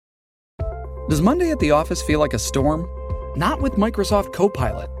Does Monday at the office feel like a storm? Not with Microsoft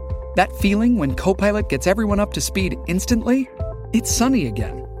Copilot. That feeling when Copilot gets everyone up to speed instantly? It's sunny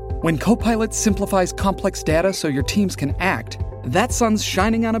again. When Copilot simplifies complex data so your teams can act, that sun's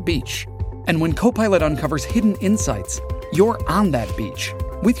shining on a beach. And when Copilot uncovers hidden insights, you're on that beach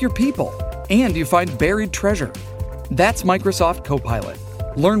with your people, and you find buried treasure. That's Microsoft Copilot.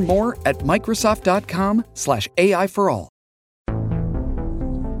 Learn more at Microsoft.com/AI for all.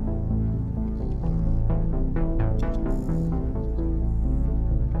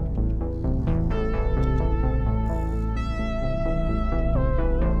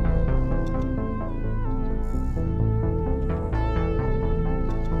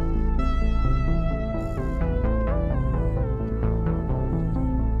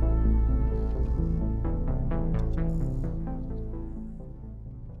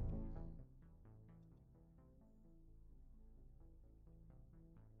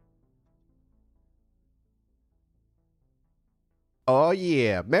 Oh,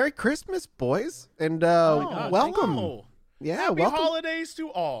 yeah. Merry Christmas, boys. And welcome. Hello. Yeah, Happy welcome. holidays to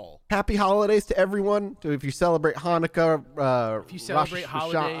all. Happy holidays to everyone. If you celebrate Hanukkah, If you celebrate Rosh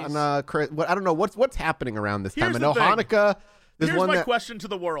holidays. Hashanah, I don't know. What's happening around this time? Here's I know the thing. Hanukkah. There's Here's one my that... question to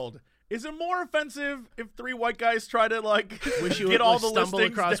the world. Is it more offensive if three white guys try to, Wish you get all the stumble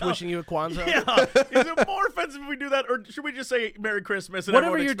listings across down? wishing you a Kwanzaa? Yeah. Is it more offensive if we do that, or should we just say Merry Christmas and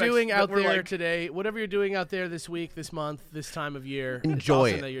Whatever everyone you're expects doing that out we're there like, today, whatever you're doing out there this week, this month, this time of year, Enjoy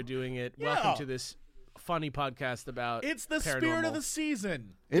it's awesome it. that you're doing it. Yeah. Welcome to this funny podcast about It's the paranormal. spirit of the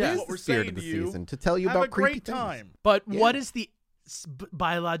season. It That's is what the we're spirit saying of the to you. season to tell you Have about a creepy great things. time. But Yeah. what is the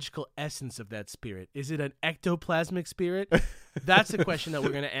biological essence of that spirit? Is it an ectoplasmic spirit? That's the question that we're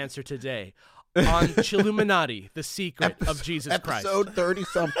going to answer today on Chilluminati, the secret of Jesus Christ. Episode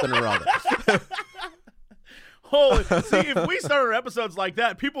 30-something or other. Holy, see, if we started episodes like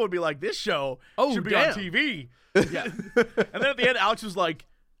that, people would be like, this show Oh, should be damn. on TV. Yeah. And then at the end, Alex was like,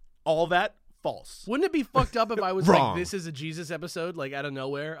 all that false. Wouldn't it be fucked up if I was Wrong. like, this is a Jesus episode, like out of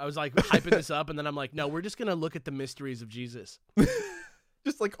nowhere? I was like hyping this up, and then I'm like, no, we're just going to look at the mysteries of Jesus.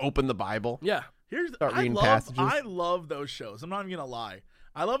 Just like open the Bible. Yeah. Here's Start reading I passages. love those shows. I'm not even gonna lie.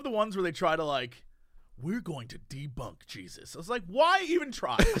 I love the ones where they try to like, we're going to debunk Jesus. I was like, why even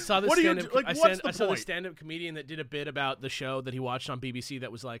try? I saw this what are you stand-up, like? I What's the saw point? this stand-up comedian that did a bit about the show that he watched on BBC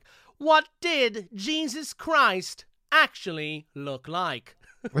that was like, what did Jesus Christ actually look like?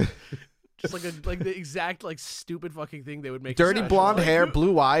 Just like the exact like stupid fucking thing they would make. a Dirty special. blonde Like, hair, who-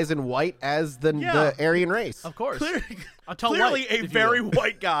 blue eyes, and white as the Aryan race. Of course. A tall Clearly white, a if you very will.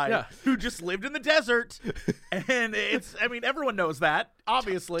 white guy Yeah. who just lived in the desert. And it's, I mean, everyone knows that,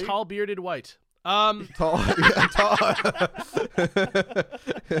 obviously. Tall bearded white. Tall. Yeah, tall.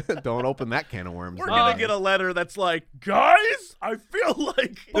 Don't open that can of worms. We're going to get a letter that's like, guys, I feel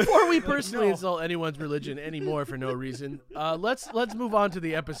like. Before we personally No. insult anyone's religion anymore for no reason, let's move on to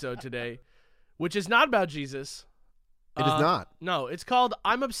the episode today, which is not about Jesus. It is not. No, it's called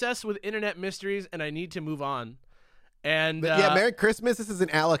 "I'm Obsessed with Internet Mysteries and I Need to Move On." And But yeah, Merry Christmas. This is an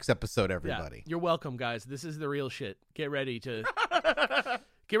Alex episode, everybody. Yeah, you're welcome, guys. This is the real shit. Get ready to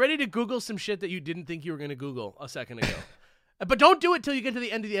Google some shit that you didn't think you were going to Google a second ago. But don't do it till you get to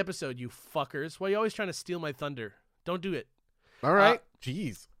the end of the episode, you fuckers. Why are you always trying to steal my thunder? Don't do it. All right.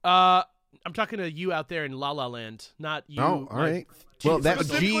 Jeez. I'm talking to you out there in La La Land, not you. Oh, all like, right. Well, that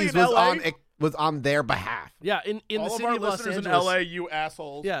Specifically G's in LA? was on their behalf. Yeah, in the all city of our of Los listeners Angeles. in LA, you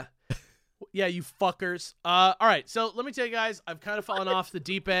assholes. Yeah. Yeah, you fuckers. All right, so let me tell you guys, I've kind of fallen off the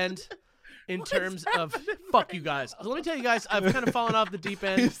deep end in terms of fuck you guys. So let me tell you guys, I've kind of fallen off the deep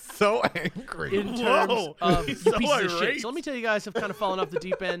end He's so angry. in terms Whoa, of he's you so pieces of shit. irate. So let me tell you guys, I've kind of fallen off the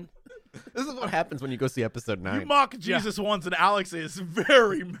deep end. This is what happens when you go see episode 9. You mock Jesus once, and Alex is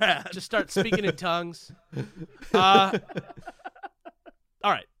very mad. Just start speaking in tongues. All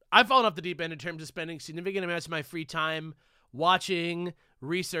right. I've fallen off the deep end in terms of spending significant amounts of my free time watching,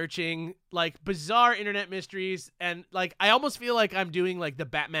 researching, like, bizarre internet mysteries. And, like, I almost feel like I'm doing, like, the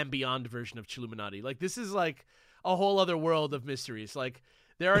Batman Beyond version of Chilluminati. Like, this is, like, a whole other world of mysteries. Like,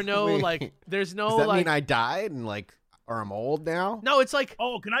 there are no, Wait, like, there's no, Does that like... mean I died and, like, or I'm old now? No, it's like...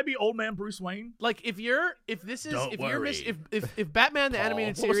 Oh, can I be old man Bruce Wayne? Like if Don't worry. if Batman the Paul.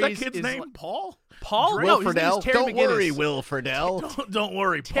 animated What was series that kid's is name? Paul? Paul Drake? no, Will his name Friedle? is Terry Don't McGinnis. worry, Will Friedle. Don't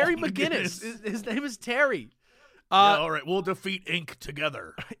worry, Terry Paul McGinnis. His name is Terry. Yeah, all right, we'll defeat Ink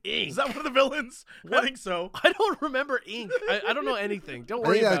together. Ink. Is that one of the villains? I think so. I don't remember Ink. I don't know anything. Don't I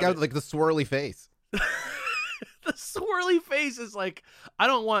worry think that about guy it. with, like, the swirly face. The swirly face is like I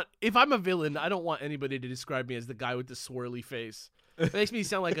don't want. If I'm a villain, I don't want anybody to describe me as the guy with the swirly face. It makes me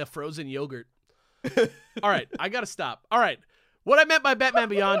sound like a frozen yogurt. All right, I gotta stop. All right, What I meant by Batman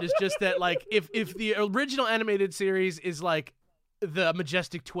Beyond is just that, like, if the original animated series is like the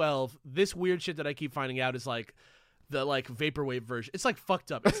Majestic 12, this weird shit that I keep finding out is like the like vaporwave version. It's like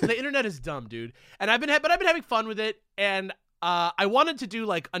fucked up. The internet is dumb, dude. And I've been having fun with it. And I wanted to do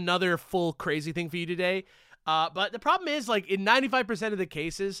like another full crazy thing for you today. But the problem is, like, in 95% of the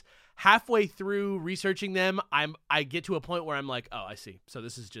cases, halfway through researching them, I get to a point where I'm like, oh, I see. So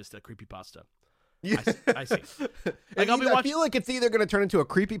this is just a creepypasta. Yeah. I see. Like, I feel like it's either going to turn into a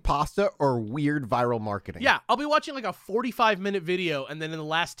creepypasta or weird viral marketing. Yeah, I'll be watching like a 45-minute video, and then in the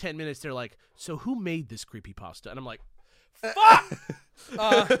last 10 minutes, they're like, so who made this creepypasta? And I'm like,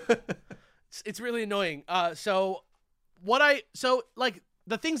 fuck! It's really annoying. So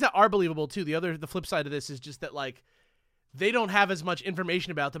the things that are believable, too, the flip side of this is just that, like, they don't have as much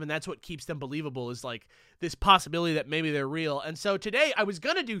information about them, and that's what keeps them believable, is like this possibility that maybe they're real. And so today, I was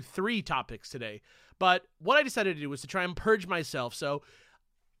going to do 3 topics today, but what I decided to do was to try and purge myself. So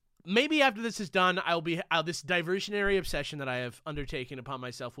maybe after this is done, this diversionary obsession that I have undertaken upon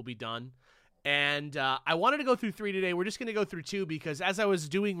myself will be done. And I wanted to go through 3 today. We're just going to go through 2 because as I was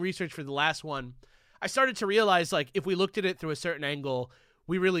doing research for the last one, I started to realize, like, if we looked at it through a certain angle,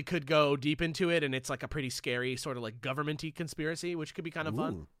 we really could go deep into it, and it's like a pretty scary sort of like government-y conspiracy, which could be kind of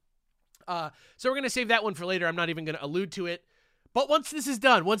fun. So we're going to save that one for later. I'm not even going to allude to it. But once this is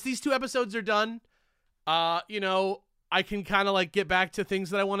done, once these 2 episodes are done, I can kind of like get back to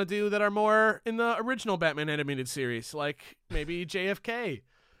things that I want to do that are more in the original Batman animated series, like maybe JFK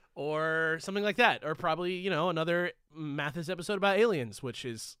or something like that, or probably, another Mathis episode about aliens, which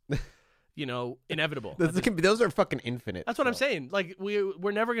is... inevitable. Those are fucking infinite. That's what I'm saying. Like,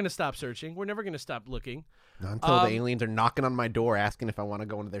 we're never going to stop searching. We're never going to stop looking. Not until the aliens are knocking on my door asking if I want to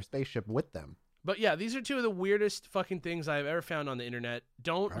go into their spaceship with them. But yeah, these are 2 of the weirdest fucking things I've ever found on the internet.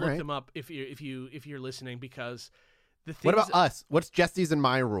 Don't look them up if you're listening, because the things... What about us? What's Jesse's and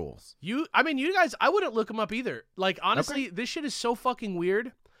my rules? You guys, I wouldn't look them up either. Like, honestly, This shit is so fucking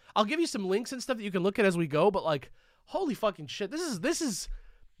weird. I'll give you some links and stuff that you can look at as we go, but like, holy fucking shit.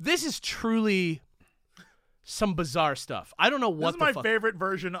 This is truly some bizarre stuff. I don't know what This is my favorite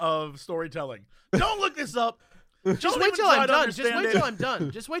version of storytelling. Don't look this up. Just wait till I'm done. Just wait till I'm done.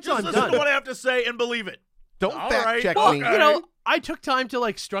 Just wait till I'm done. Listen to what I have to say and believe it. Don't fact check me. I took time to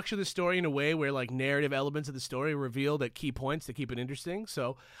like structure the story in a way where like narrative elements of the story revealed at key points to keep it interesting.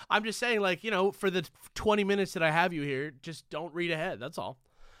 So I'm just saying, like, for the 20 minutes that I have you here, just don't read ahead. That's all.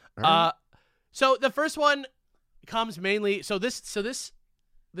 So the first one comes mainly. So this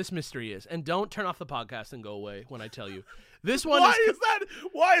mystery is, and don't turn off the podcast and go away when I tell you. This one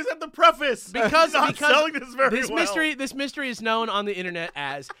Why is that the preface? Because selling this very well. This mystery is known on the internet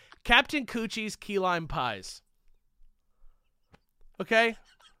as Captain KUTCHIE'S Key Lime Pies. Okay?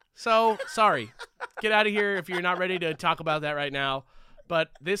 So, sorry. Get out of here if you're not ready to talk about that right now.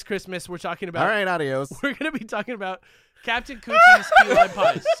 But this Christmas, we're talking about... All right, adios. We're going to be talking about Captain KUTCHIE'S Key Lime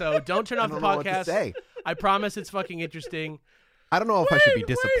Pies. So don't turn off the podcast. I promise it's fucking interesting. I don't know if I should be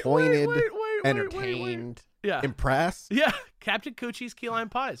disappointed, entertained, Yeah. impressed. Yeah, Captain KUTCHIE'S Key Lime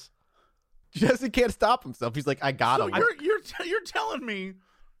Pies. Jesse can't stop himself. He's like, I got him. You're telling me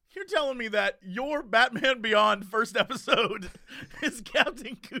that your Batman Beyond first episode is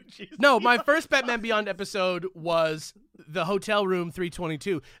Captain KUTCHIE'S. No, my first Batman Beyond episode was the Hotel Room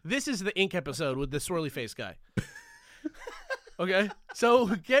 322. This is the Ink episode with the swirly face guy. Okay, so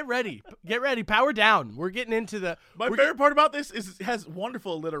get ready, power down. We're getting into the. My favorite part about this is it has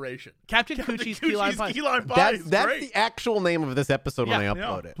wonderful alliteration. Captain KUTCHIE''s Key Lime Pies. That's the actual name of this episode when I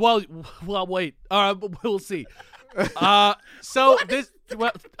upload it. Well, wait. We'll see. So this.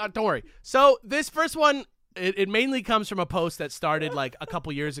 Well, don't worry. So this first one, it mainly comes from a post that started like a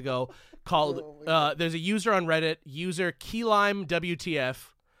couple years ago called. There's a user on Reddit, user KEYLIME WTF.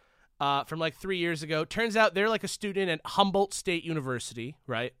 From like 3 years ago. Turns out they're like a student at Humboldt State University,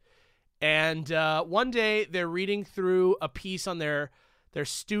 right? And one day they're reading through a piece on their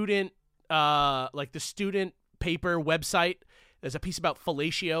student, like the student paper website. There's a piece about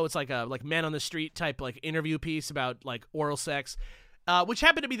fellatio. It's like a man on the street type like interview piece about like oral sex, which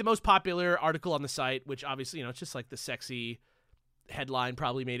happened to be the most popular article on the site. Which obviously, it's just like the sexy headline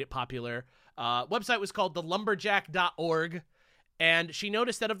probably made it popular. Website was called thelumberjack.org. And she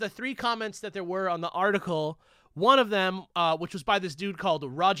noticed that of the 3 comments that there were on the article, one of them, which was by this dude called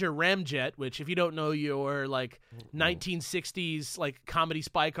Roger Ramjet, which if you don't know your like 1960s like comedy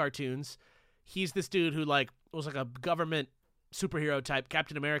spy cartoons, he's this dude who like was like a government superhero type,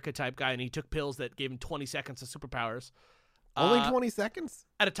 Captain America type guy, and he took pills that gave him 20 seconds of superpowers. Only 20 seconds?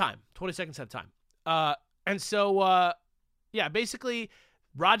 At a time. 20 seconds at a time. And so, yeah, basically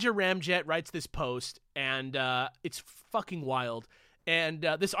Roger Ramjet writes this post, and it's fucking wild. And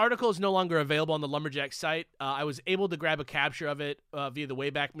this article is no longer available on the Lumberjack site. I was able to grab a capture of it via the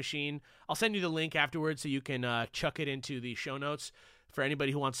Wayback Machine. I'll send you the link afterwards so you can chuck it into the show notes for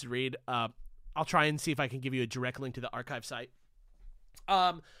anybody who wants to read. I'll try and see if I can give you a direct link to the archive site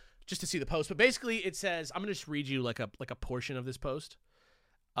just to see the post. But basically it says, I'm going to just read you like a portion of this post.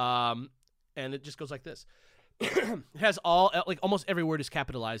 And it just goes like this. It has almost every word is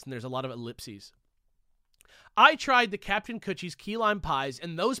capitalized, and there's a lot of ellipses. I tried the Captain Coochie's key lime pies,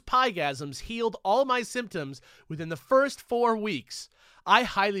 and those piegasms healed all my symptoms within the first 4 weeks. I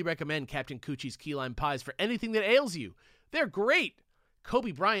highly recommend Captain Coochie's key lime pies for anything that ails you. They're great.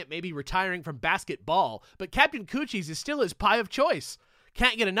 Kobe Bryant may be retiring from basketball, but Captain Coochie's is still his pie of choice.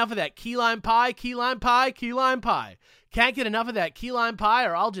 Can't get enough of that key lime pie, key lime pie, key lime pie. Can't get enough of that key lime pie,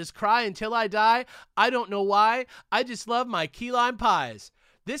 or I'll just cry until I die. I don't know why. I just love my key lime pies.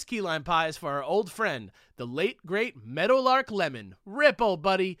 This key lime pie is for our old friend, the late, great Meadowlark Lemon. Rip, old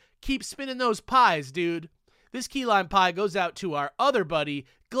buddy. Keep spinning those pies, dude. This key lime pie goes out to our other buddy,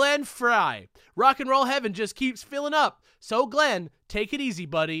 Glenn Fry. Rock and roll heaven just keeps filling up. So, Glenn, take it easy,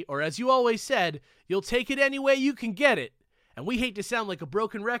 buddy. Or as you always said, you'll take it any way you can get it. And we hate to sound like a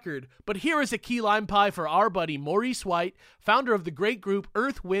broken record, but here is a key lime pie for our buddy Maurice White, founder of the great group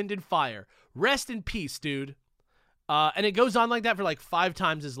Earth, Wind, and Fire. Rest in peace, dude. And it goes on like that for like 5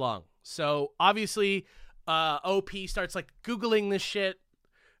 times as long. So obviously, OP starts like Googling this shit,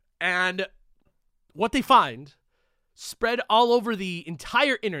 and what they find spread all over the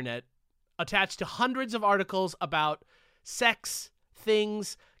entire internet, attached to hundreds of articles about sex,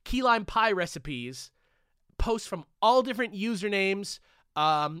 things, key lime pie recipes, posts from all different usernames,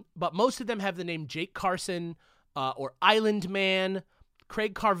 but most of them have the name Jake Carson or Island Man,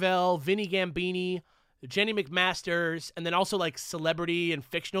 Craig Carvel, Vinny Gambini, Jenny McMasters, and then also like celebrity and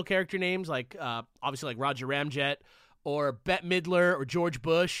fictional character names like obviously like Roger Ramjet or Bette Midler or George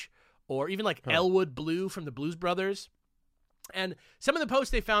Bush or even like Elwood Blue from the Blues Brothers. And some of the posts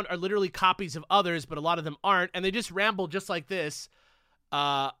they found are literally copies of others, but a lot of them aren't, and they just ramble just like this.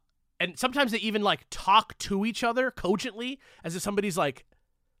 And sometimes they even like talk to each other cogently as if somebody's like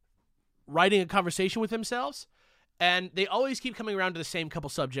writing a conversation with themselves. And they always keep coming around to the same couple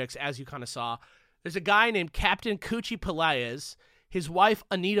subjects, as you kind of saw. There's a guy named Captain Coochie Pelaez, his wife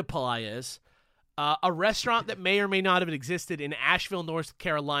Anita Pelaez, a restaurant that may or may not have existed in Asheville, North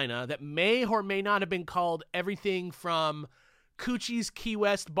Carolina, that may or may not have been called everything from Coochie's Key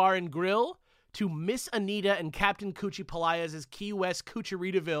West Bar and Grill to Miss Anita and Captain Coochie Pelaez's Key West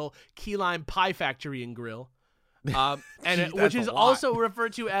Coocheritaville Key Lime Pie Factory and Grill. Which is also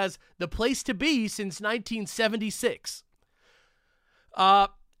referred to as the place to be since 1976.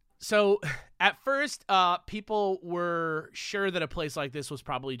 So at first, people were sure that a place like this was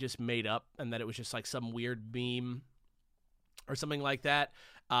probably just made up and that it was just like some weird meme or something like that.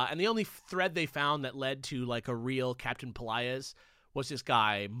 And the only thread they found that led to like a real Captain Pelaez was this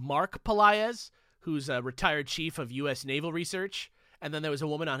guy, Mark Pelaez, who's a retired chief of U.S. Naval Research. And then there was a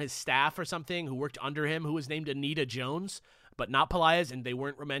woman on his staff or something who worked under him who was named Anita Jones, but not Pelaez, and they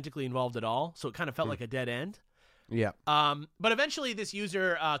weren't romantically involved at all. So it kind of felt like a dead end. Yeah. But eventually this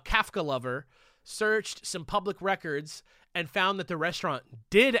user, Kafka Lover, searched some public records and found that the restaurant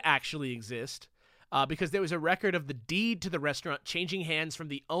did actually exist because there was a record of the deed to the restaurant changing hands from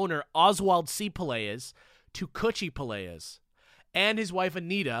the owner, Oswald C. Pelaez, to Coochie Pelaez, and his wife,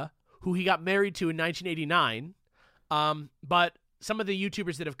 Anita, who he got married to in 1989. But some of the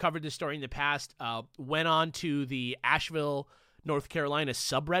YouTubers that have covered this story in the past went on to the Asheville, North Carolina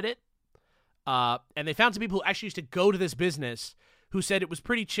subreddit, and they found some people who actually used to go to this business who said it was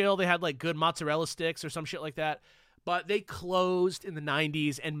pretty chill. They had like good mozzarella sticks or some shit like that, but they closed in the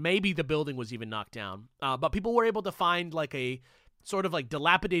 90s and maybe the building was even knocked down. But people were able to find like a sort of like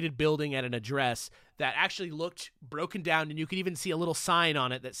dilapidated building at an address that actually looked broken down, and you could even see a little sign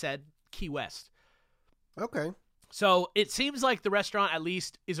on it that said Key West. Okay. So it seems like the restaurant at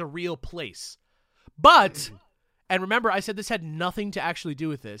least is a real place. But, and remember I said this had nothing to actually do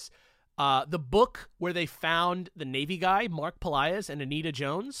with this. The book where they found the Navy guy, Mark Pelaez and Anita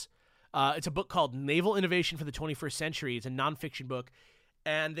Jones, it's a book called Naval Innovation for the 21st Century. It's a nonfiction book.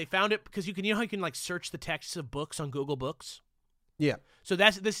 And they found it because you know how you can like search the texts of books on Google Books? Yeah. So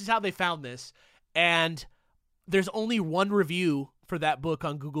this is how they found this. And there's only one review for that book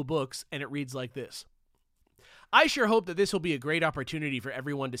on Google Books, and it reads like this. I sure hope that this will be a great opportunity for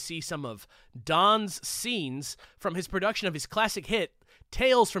everyone to see some of Don's scenes from his production of his classic hit,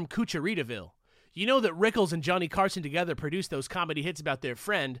 Tales from Coocheritaville. You know that Rickles and Johnny Carson together produced those comedy hits about their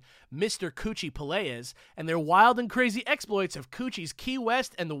friend, Mr. Coochie Peleas, and their wild and crazy exploits of Coochie's Key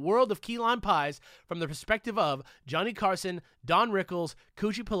West and the world of key lime pies from the perspective of Johnny Carson, Don Rickles,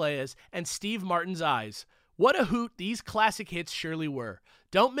 Coochie Peleas, and Steve Martin's eyes. What a hoot these classic hits surely were.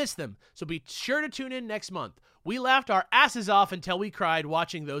 Don't miss them, so be sure to tune in next month. We laughed our asses off until we cried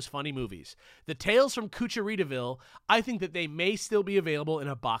watching those funny movies. The Tales from Coocheritaville, I think that they may still be available in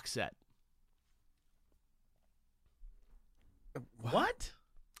a box set. What?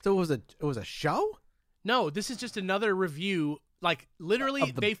 So it was a show? No, this is just another review. Like,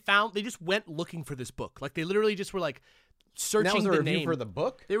 literally, they just went looking for this book. Like, they literally just were, like, searching the name. For the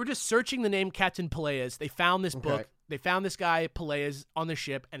book? They were just searching the name Captain Peleas. They found this book. They found this guy, Peleas, on the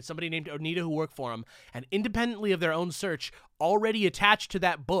ship, and somebody named Onita who worked for him. And independently of their own search, already attached to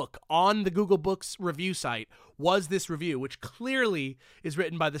that book on the Google Books review site was this review, which clearly is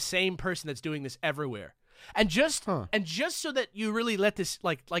written by the same person that's doing this everywhere. And just so that you really let this,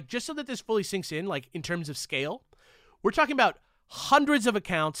 like just so that this fully sinks in, like, in terms of scale, we're talking about hundreds of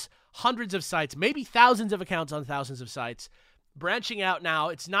accounts, hundreds of sites, maybe thousands of accounts on thousands of sites, branching out now.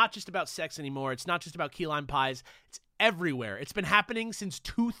 It's not just about sex anymore. It's not just about key lime pies. It's everywhere. It's been happening since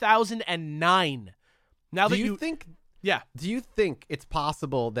 2009. Now Do you think it's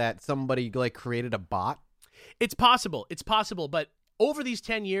possible that somebody, like, created a bot? It's possible. It's possible, but over these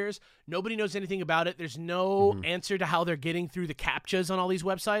 10 years, nobody knows anything about it. There's no answer to how they're getting through the CAPTCHAs on all these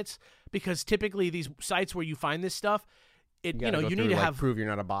websites, because typically these sites where you find this stuff, you need to have prove you're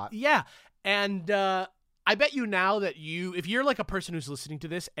not a bot. Yeah. And I bet you now that if you're like a person who's listening to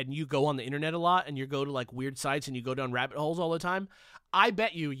this and you go on the internet a lot and you go to like weird sites and you go down rabbit holes all the time, I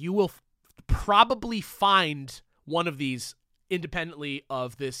bet you will probably find one of these independently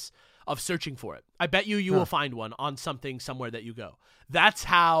of searching for it. I bet you will find one on something somewhere that you go. That's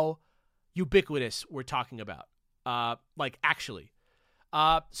how ubiquitous we're talking about. Actually.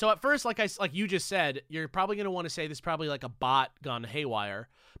 So at first, like you just said, you're probably going to want to say this is probably like a bot gone haywire.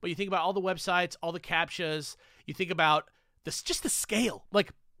 But you think about all the websites, all the CAPTCHAs. You think about just the scale.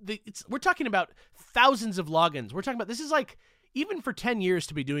 Like we're talking about thousands of logins. We're talking about, this is like, even for 10 years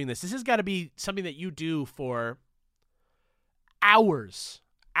to be doing this has got to be something that you do for hours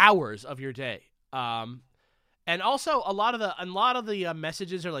of your day. And also a lot of the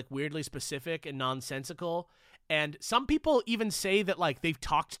messages are like weirdly specific and nonsensical. And some people even say that, like, they've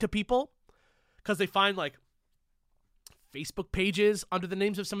talked to people because they find, like, Facebook pages under the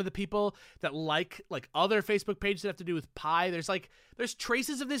names of some of the people that like other Facebook pages that have to do with pie. There's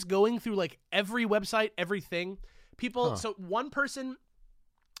traces of this going through, like, every website, everything. People, So one person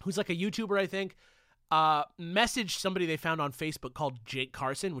who's like a YouTuber, I think, messaged somebody they found on Facebook called Jake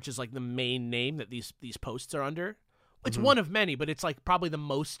Carson, which is like the main name that these posts are under. It's one of many, but it's like probably the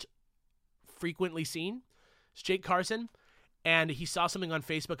most frequently seen. It's Jake Carson, and he saw something on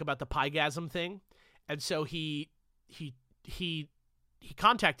Facebook about the Piegasm thing, and so he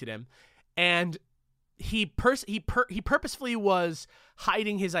contacted him, and he purposefully was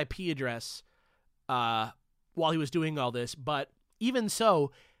hiding his IP address while he was doing all this. But even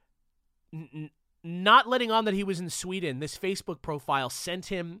so, not letting on that he was in Sweden, this Facebook profile sent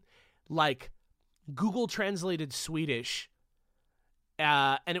him like Google translated Swedish,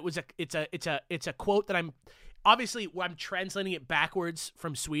 and it's a quote that I'm translating it backwards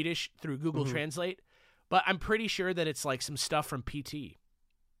from Swedish through Google Translate, but I'm pretty sure that it's like some stuff from PT.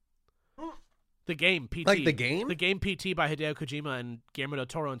 The game PT. Like the game? The game PT by Hideo Kojima and Guillermo del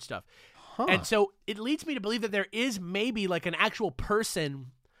Toro and stuff. And so it leads me to believe that there is maybe like an actual person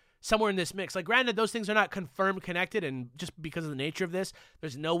somewhere in this mix. Like, granted, those things are not confirmed connected, and just because of the nature of this,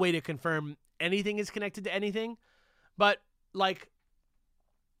 there's no way to confirm anything is connected to anything. But, like,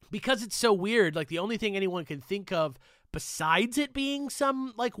 because it's so weird, like, the only thing anyone can think of besides it being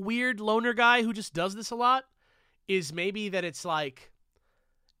some, like, weird loner guy who just does this a lot is maybe that it's, like,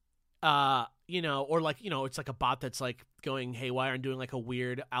 or, like, it's like a bot that's, like, going haywire and doing, like, a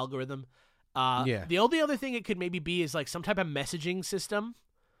weird algorithm. The only other thing it could maybe be is, like, some type of messaging system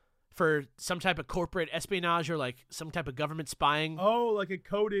for some type of corporate espionage or, like, some type of government spying. Oh, like a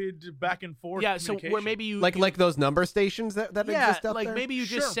coded back and forth. Yeah, so where maybe you like those number stations that exist out there. Maybe you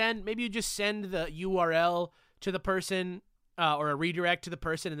just send the URL to the person or a redirect to the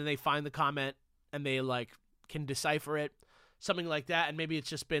person, and then they find the comment and they like can decipher it, something like that. And maybe it's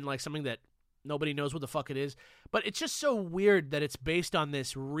just been like something that nobody knows what the fuck it is. But it's just so weird that it's based on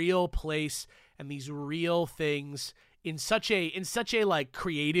this real place and these real things in such a like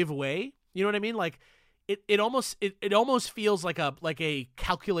creative way. You know what I mean? Like it almost feels like a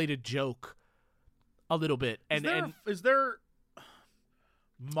calculated joke a little bit. And is there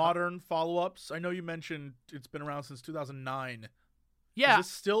modern follow-ups? I know you mentioned it's been around since 2009. Yeah. Is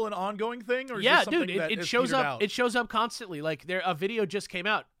this still an ongoing thing, or is Yeah, this something dude, that it has shows petered up. out? It shows up constantly. Like a video just came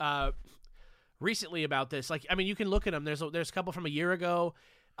out recently about this. Like, I mean, you can look at them. There's a couple from a year ago.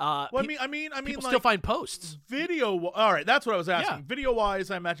 Well, I mean, people like, still find posts. Video. All right, that's what I was asking. Yeah. Video-wise,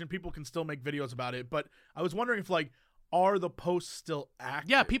 I imagine people can still make videos about it, but I was wondering if, like, are the posts still active?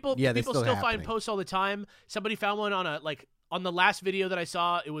 Yeah, people they're still still find happening. posts all the time. Somebody found one on the last video that I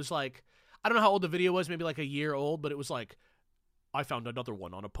saw. It was like, I don't know how old the video was, maybe like a year old, but it was like, I found another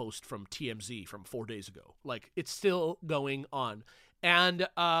one on a post from TMZ from 4 days ago. Like, it's still going on. And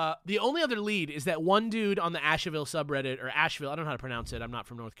the only other lead is that one dude on the Asheville subreddit, or Asheville, I don't know how to pronounce it. I'm not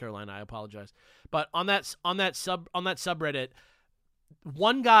from North Carolina. I apologize. But on that subreddit,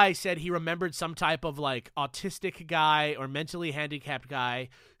 one guy said he remembered some type of like autistic guy or mentally handicapped guy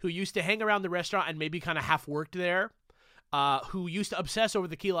who used to hang around the restaurant and maybe kind of half worked there, who used to obsess over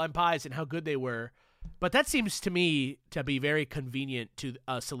the key lime pies and how good they were. But that seems to me to be very convenient to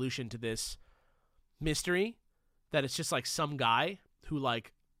a solution to this mystery, that it's just like some guy who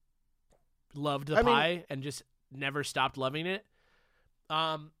like loved the pie and just never stopped loving it.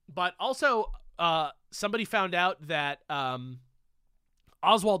 But also somebody found out that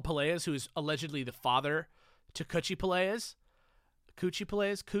Oswald Pelaez, who is allegedly the father to Kutchie Pelaez,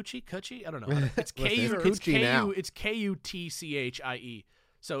 Kutchie? I don't know. It's it's Kutchie.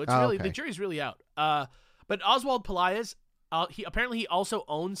 So it's really, the jury's really out. But Oswald Pelaez, he also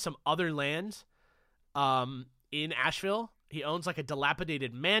owns some other land in Asheville. He owns like a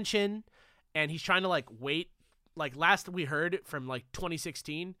dilapidated mansion, and he's trying to like wait. Like last we heard from like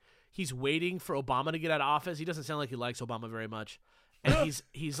 2016, he's waiting for Obama to get out of office. He doesn't sound like he likes Obama very much, and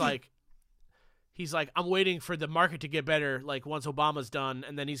he's like, I'm waiting for the market to get better. Like once Obama's done,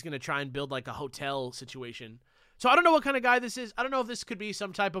 and then he's gonna try and build like a hotel situation. So I don't know what kind of guy this is. I don't know if this could be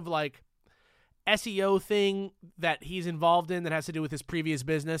some type of like SEO thing that he's involved in that has to do with his previous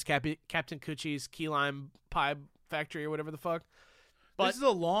business, Captain KUTCHIE'S KEYLIME Pie Factory or whatever the fuck. But this is a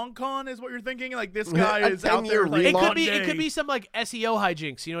long con, is what you're thinking? Like this guy is out there. 10-year Like, it could be some like SEO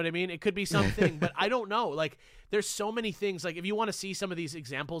hijinks. You know what I mean? It could be something, but I don't know. Like there's so many things. Like if you want to see some of these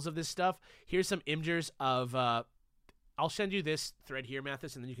examples of this stuff, here's some imgers of. I'll send you this thread here,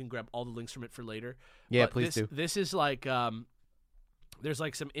 Mathis, and then you can grab all the links from it for later. Yeah, but please do. This is like, there's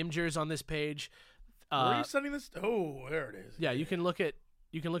like some imgers on this page. where are you sending this? Oh, there it is. Yeah, you can look at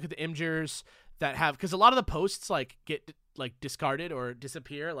the imgers that have, because a lot of the posts like get like discarded or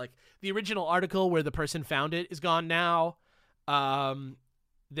disappear. Like the original article where the person found it is gone now.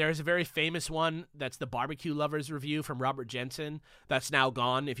 There's a very famous one that's the barbecue lovers review from Robert Jensen that's now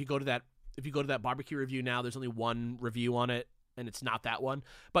gone. If you go to that barbecue review now, there's only one review on it, and it's not that one.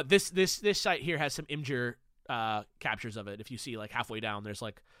 But this site here has some imgur captures of it. If you see like halfway down, there's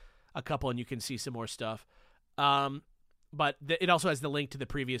like a couple, and you can see some more stuff. But it also has the link to the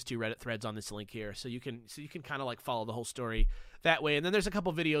previous two Reddit threads on this link here, so you can kind of like follow the whole story that way. And then there's a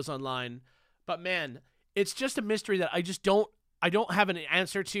couple videos online. But man, it's just a mystery that I don't have an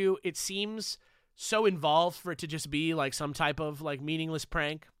answer to. It seems so involved for it to just be like some type of like meaningless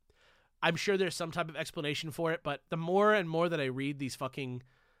prank. I'm sure there's some type of explanation for it, but the more and more that I read these fucking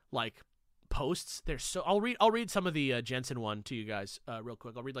like posts, they're so. I'll read some of the Jensen one to you guys real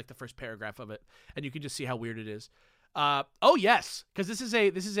quick. I'll read like the first paragraph of it, and you can just see how weird it is. Oh yes, because this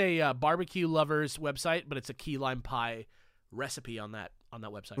is a barbecue lovers website, but it's a key lime pie recipe on that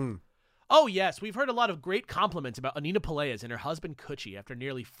website. Oh yes, we've heard a lot of great compliments about Anita Pelaez and her husband Kutchie after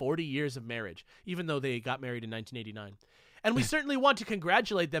nearly 40 years of marriage, even though they got married in 1989. And we certainly want to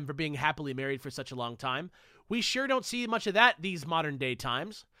congratulate them for being happily married for such a long time. We sure don't see much of that these modern day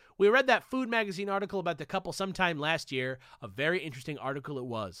times. We read that Food Magazine article about the couple sometime last year. A very interesting article it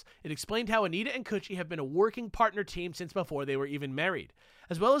was. It explained how Anita and Kutchie have been a working partner team since before they were even married,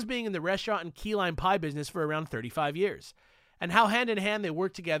 as well as being in the restaurant and key lime pie business for around 35 years, and how hand in hand they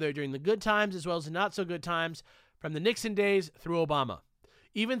worked together during the good times as well as the not so good times, from the Nixon days through Obama,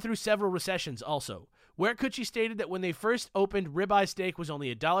 even through several recessions also, where Kutchie stated that when they first opened, ribeye steak was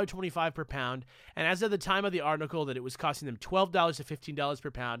only $1.25 per pound, and as of the time of the article that it was costing them $12 to $15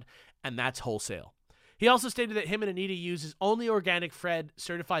 per pound, and that's wholesale. He also stated that him and Anita uses only organic fed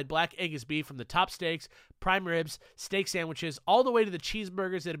certified black Angus beef from the top steaks, prime ribs, steak sandwiches, all the way to the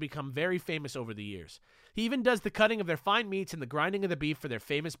cheeseburgers that have become very famous over the years. He even does the cutting of their fine meats and the grinding of the beef for their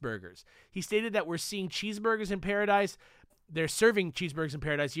famous burgers. He stated that we're seeing cheeseburgers in paradise. They're serving cheeseburgers in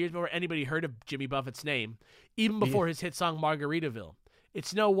paradise years before anybody heard of Jimmy Buffett's name, even before his hit song Margaritaville.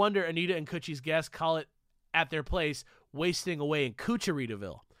 It's no wonder Anita and Kutchie's guests call it at their place wasting away in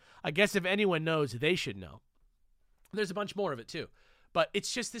Kucharitaville. I guess if anyone knows, they should know. There's a bunch more of it too. But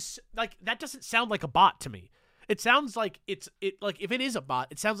it's just this, like, that doesn't sound like a bot to me. It sounds like like, if it is a bot,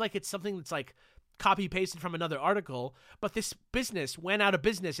 it sounds like it's something that's like copy pasted from another article. But this business went out of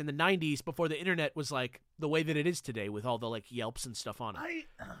business in the 90s before the internet was like the way that it is today with all the like Yelps and stuff on it.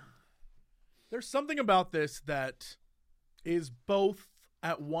 There's something about this that is both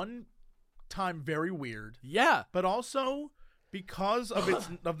at one time very weird. Yeah. But also because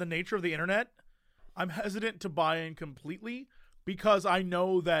of the nature of the internet, I'm hesitant to buy in completely because I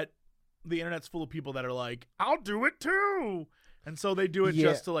know that the internet's full of people that are like, I'll do it too. And so they do it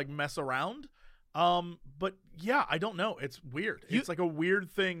just to like mess around. But yeah, I don't know. It's weird. It's like a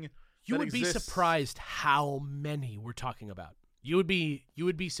weird thing. You would be surprised how many we're talking about. You would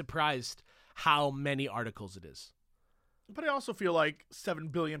be surprised how many articles it is. But I also feel like 7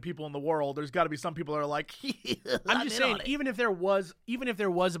 billion people in the world. There's got to be some people that are like, I'm just saying, even if there was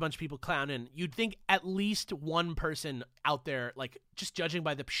a bunch of people clowning, you'd think at least one person out there, like just judging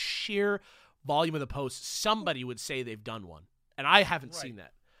by the sheer volume of the posts, somebody would say they've done one. And I haven't seen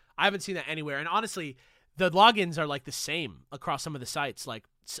that. I haven't seen that anywhere. And honestly, the logins are like the same across some of the sites. Like,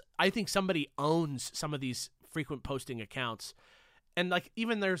 I think somebody owns some of these frequent posting accounts. And like,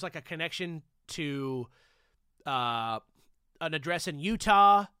 even there's like a connection to an address in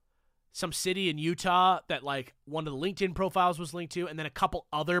Utah, some city in Utah that like one of the LinkedIn profiles was linked to, and then a couple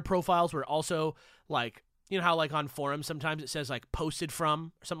other profiles were also like, you know how like on forums sometimes it says like posted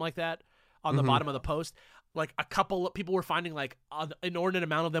from or something like that on the bottom of the post. Like a couple of people were finding like an inordinate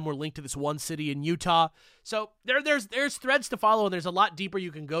amount of them were linked to this one city in Utah. So there's threads to follow, and there's a lot deeper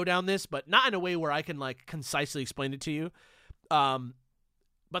you can go down this, but not in a way where I can like concisely explain it to you.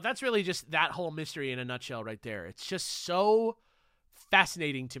 But that's really just that whole mystery in a nutshell right there. It's just so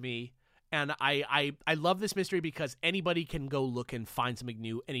fascinating to me. And I love this mystery because anybody can go look and find something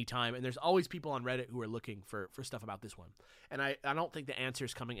new anytime. And there's always people on Reddit who are looking for stuff about this one. And I don't think the answer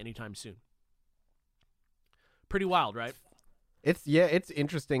is coming anytime soon. Pretty wild, right? It's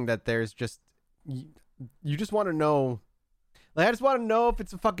interesting that there's just, you just want to know. Like, I just want to know if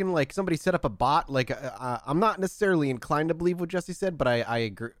it's a fucking, like, somebody set up a bot. Like, I'm not necessarily inclined to believe what Jesse said, but I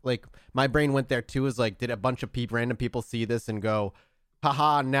agree. Like, my brain went there, too, is like, did a bunch of random people see this and go,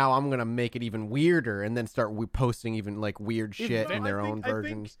 haha, now I'm going to make it even weirder, and then start posting even, like, weird shit in their own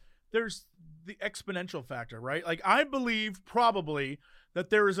versions. I think there's the exponential factor, right? Like, I believe probably that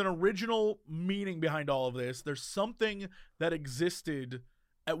there is an original meaning behind all of this. There's something that existed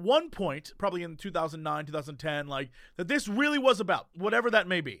at one point, probably in 2009, 2010, like, that this really was about, whatever that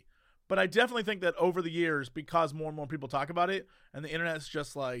may be. But I definitely think that over the years, because more and more people talk about it, and the internet's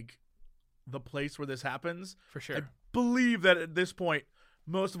just, like, the place where this happens. For sure. I believe that at this point,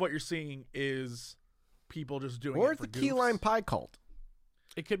 most of what you're seeing is people just doing it for Or it's the goofs. key lime pie cult.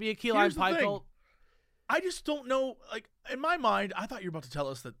 It could be a key lime pie cult. I just don't know. Like, in my mind, I thought you were about to tell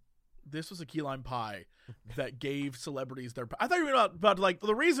us that this was a key lime pie that gave celebrities their. I thought you were about like,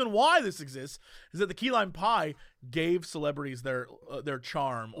 the reason why this exists is that the key lime pie gave celebrities their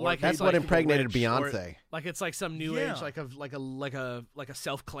charm. Or Like, That's it's what like impregnated rich, Beyonce. Like it's like some new age, like a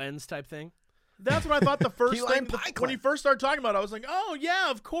self cleanse type thing. That's what I thought the first Key lime thing pie when he first started talking about it. I was like, oh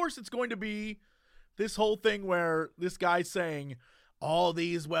yeah, of course it's going to be this whole thing where this guy's saying all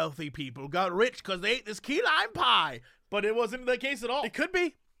these wealthy people got rich because they ate this key lime pie, but it wasn't the case at all. It could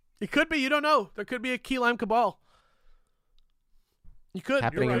be. It could be. You don't know. There could be a key lime cabal. You could.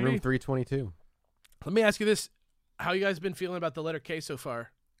 Happening You're in right. room 322. Let me ask you this: how you guys been feeling about the letter K so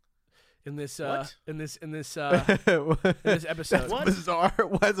far in this What? in this episode? That's bizarre.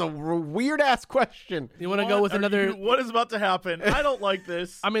 Was a weird ass question. You want to go with another? What is about to happen? I don't like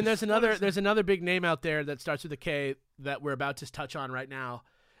this. I mean, there's another big name out there that starts with a K that we're about to touch on right now,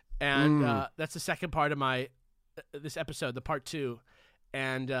 and that's the second part of this episode, the part 2,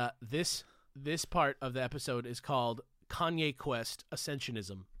 and this part of the episode is called Kanye Quest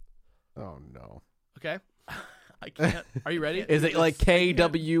Ascensionism. Oh no. Okay, I can't. are you ready? Is it like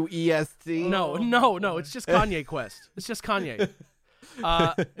KWEST? No, it's just Kanye Quest. It's just Kanye.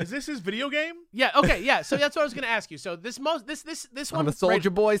 Is this his video game? Yeah. Okay. Yeah. So that's what I was going to ask you. So this one On the Soldier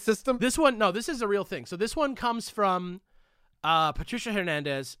Boy system? This one, no, this is a real thing. So this one comes from Patricia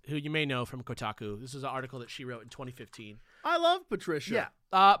Hernandez, who you may know from Kotaku. This is an article that she wrote in 2015. I love Patricia.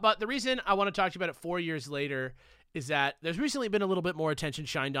 Yeah. But the reason I want to talk to you about it 4 years later is that there's recently been a little bit more attention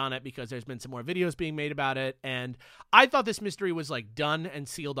shined on it because there's been some more videos being made about it. And I thought this mystery was like done and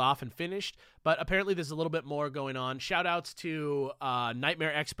sealed off and finished, but apparently there's a little bit more going on. Shout outs to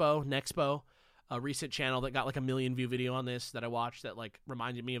Nightmare Nexpo, a recent channel that got like 1 million view video on this that I watched that like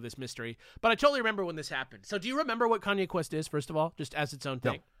reminded me of this mystery. But I totally remember when this happened. So do you remember what Kanye Quest is, first of all, just as its own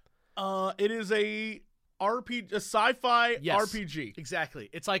thing? It is a RPG, a sci-fi Yes. RPG. Exactly.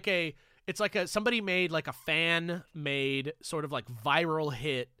 It's like a somebody made like a fan made sort of like viral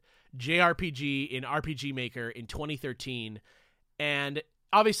hit JRPG in RPG Maker in 2013, and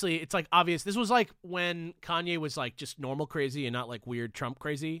obviously it's like obvious. This was like when Kanye was like just normal crazy and not like weird Trump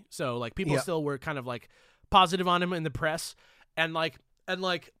crazy. So like people still were kind of like positive on him in the press, and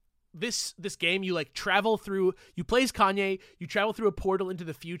this game you like travel through. You play as Kanye. You travel through a portal into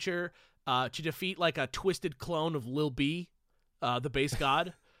the future to defeat like a twisted clone of Lil B, the base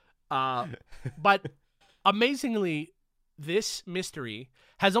god. But amazingly, this mystery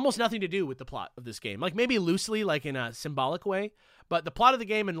has almost nothing to do with the plot of this game. Like maybe loosely, like in a symbolic way, but the plot of the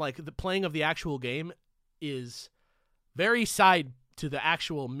game and like the playing of the actual game is very side to the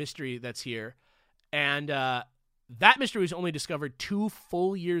actual mystery that's here. And that mystery was only discovered 2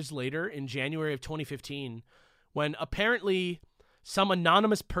 full years later in January of 2015, when apparently some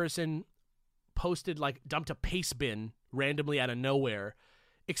anonymous person dumped a paste bin randomly out of nowhere,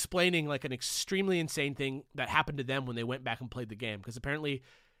 explaining like an extremely insane thing that happened to them when they went back and played the game. Because apparently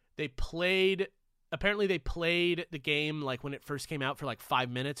they played the game like when it first came out for like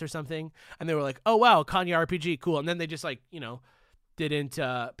 5 minutes or something, and they were like, oh wow, Kanye RPG, cool, and then they just like didn't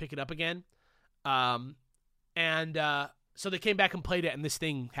pick it up again. So they came back and played it, and this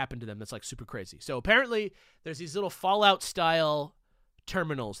thing happened to them that's like super crazy. So apparently there's these little Fallout style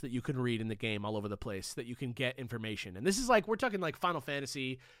terminals that you can read in the game all over the place that you can get information. And this is like, we're talking like Final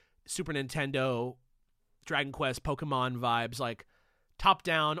Fantasy, Super Nintendo, Dragon Quest, Pokemon vibes, like top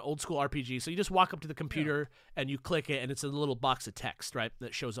down old school RPG. So you just walk up to the computer and you click it, and it's a little box of text, right,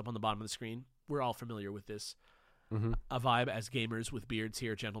 that shows up on the bottom of the screen. We're all familiar with this a vibe as gamers with beards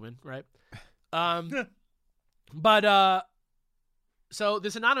here, gentlemen, right? So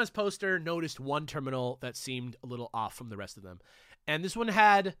this anonymous poster noticed one terminal that seemed a little off from the rest of them. And this one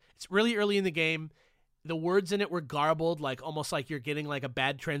it's really early in the game. The words in it were garbled, like almost like you're getting like a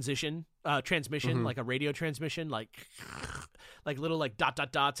bad transmission, like a radio transmission, like little like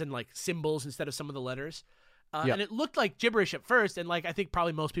dots and like symbols instead of some of the letters. And it looked like gibberish at first. And like, I think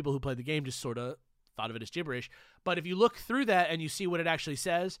probably most people who played the game just sort of thought of it as gibberish. But if you look through that and you see what it actually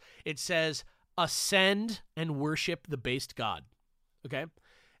says, it says, ascend and worship the based god. Okay.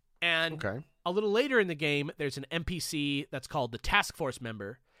 And a little later in the game, there's an NPC that's called the task force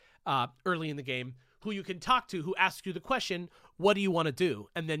member, early in the game, who you can talk to, who asks you the question, what do you want to do?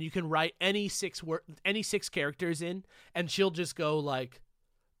 And then you can write any 6 characters in, and she'll just go like,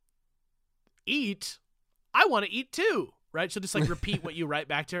 eat. I want to eat too. Right. She'll just like repeat what you write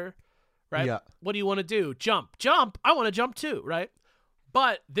back to her. Right. Yeah. What do you want to do? Jump. I want to jump too. Right.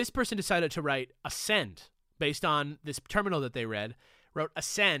 But this person decided to write ascend based on this terminal that they wrote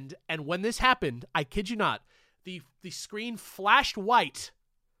ascend. And when this happened, I kid you not, the screen flashed white.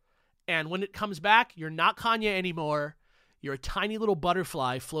 And when it comes back, you're not Kanye anymore. You're a tiny little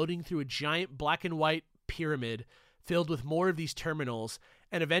butterfly floating through a giant black and white pyramid filled with more of these terminals.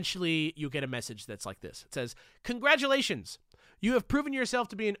 And eventually you get a message that's like this. It says, congratulations. You have proven yourself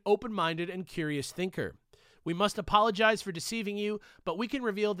to be an open-minded and curious thinker. We must apologize for deceiving you, but we can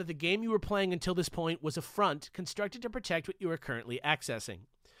reveal that the game you were playing until this point was a front constructed to protect what you are currently accessing.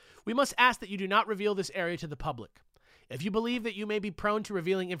 We must ask that you do not reveal this area to the public. If you believe that you may be prone to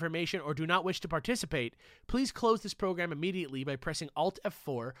revealing information or do not wish to participate, please close this program immediately by pressing Alt F4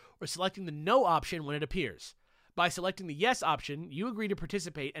 or selecting the No option when it appears. By selecting the Yes option, you agree to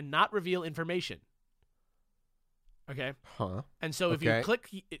participate and not reveal information. Okay. And so if you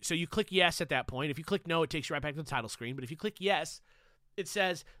click yes at that point. If you click no, it takes you right back to the title screen. But if you click yes, it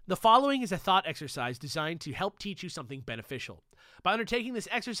says, the following is a thought exercise designed to help teach you something beneficial. By undertaking this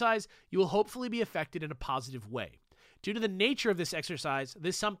exercise, you will hopefully be affected in a positive way. Due to the nature of this exercise,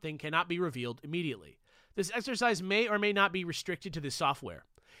 this something cannot be revealed immediately. This exercise may or may not be restricted to this software.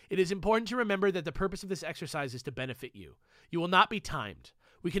 It is important to remember that the purpose of this exercise is to benefit you. You will not be timed.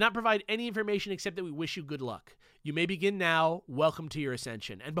 We cannot provide any information except that we wish you good luck. You may begin now. Welcome to your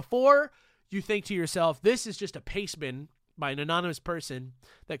ascension. And before you think to yourself, this is just a paste bin by an anonymous person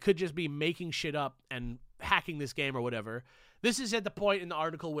that could just be making shit up and hacking this game or whatever, this is at the point in the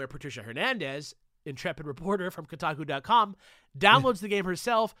article where Patricia Hernandez, intrepid reporter from Kotaku.com, downloads the game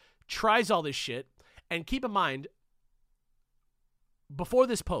herself, tries all this shit, and keep in mind, before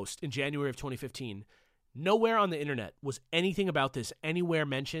this post in January of 2015, nowhere on the internet was anything about this anywhere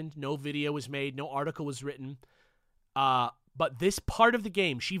mentioned. No video was made. No article was written. But this part of the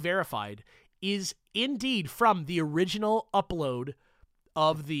game, she verified, is indeed from the original upload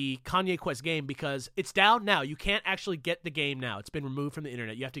of the Kanye Quest game, because it's down now. You can't actually get the game now. It's been removed from the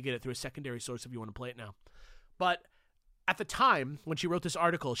internet. You have to get it through a secondary source if you want to play it now. But at the time when she wrote this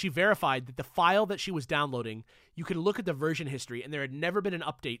article, she verified that the file that she was downloading, you could look at the version history, and there had never been an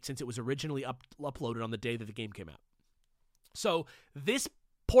update since it was originally uploaded on the day that the game came out. So this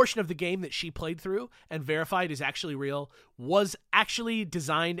portion of the game that she played through and verified is actually real was actually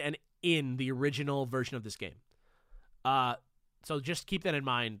designed and in the original version of this game. So just keep that in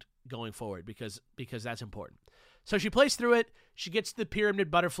mind going forward because that's important. So she plays through it. She gets to the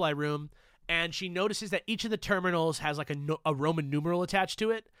pyramid butterfly room, and she notices that each of the terminals has like a Roman numeral attached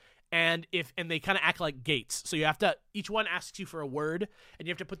to it, and they kind of act like gates. So you have to, each one asks you for a word, and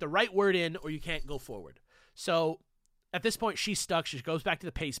you have to put the right word in, or you can't go forward. So at this point, she's stuck. She goes back to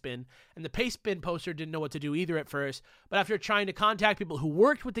the paste bin, and the paste bin poster didn't know what to do either at first. But after trying to contact people who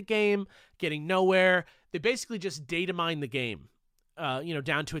worked with the game, getting nowhere, they basically just data mined the game,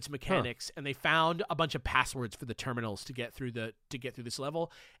 down to its mechanics, and they found a bunch of passwords for the terminals to get through this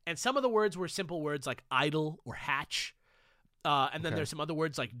level. And some of the words were simple words like idle or hatch. And then there's some other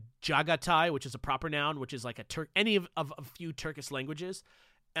words like jagatai, which is a proper noun, which is like any of a few Turkish languages,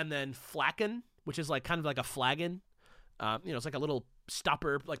 and then flaken, which is like kind of like a flagon. It's like a little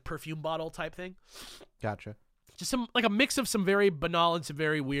stopper, like perfume bottle type thing. Gotcha. Just like a mix of some very banal and some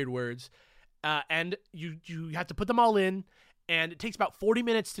very weird words. And you have to put them all in, and it takes about 40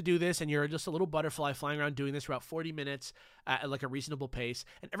 minutes to do this, and you're just a little butterfly flying around doing this for about 40 minutes at like a reasonable pace.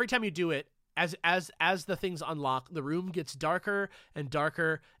 And every time you do it, as the things unlock, the room gets darker and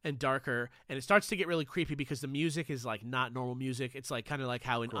darker and darker, and it starts to get really creepy because the music is like not normal music. It's like kind of like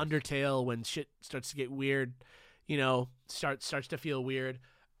how in Undertale, when shit starts to get weird, starts to feel weird.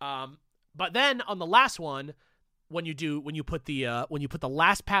 But then on the last one, when you put the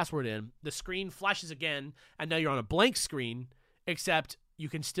last password in, the screen flashes again, and now you're on a blank screen, except you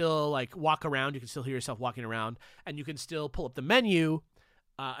can still like walk around. You can still hear yourself walking around, and you can still pull up the menu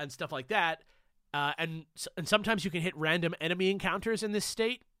and stuff like that. And sometimes you can hit random enemy encounters in this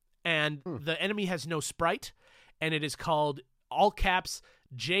state, and the enemy has no sprite, and it is called all caps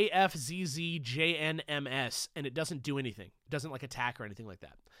JFZZJNMS, and it doesn't do anything. It doesn't like attack or anything like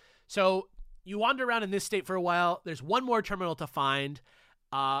that. So you wander around in this state for a while. There's one more terminal to find,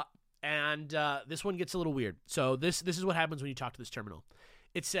 and this one gets a little weird. So this is what happens when you talk to this terminal.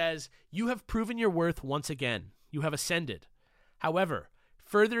 It says, "You have proven your worth once again. You have ascended. However,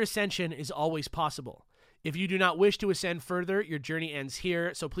 further ascension is always possible. If you do not wish to ascend further, your journey ends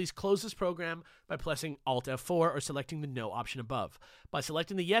here, so please close this program by pressing Alt F4 or selecting the No option above. By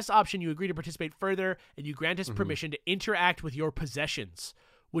selecting the Yes option, you agree to participate further, and you grant us permission to interact with your possessions.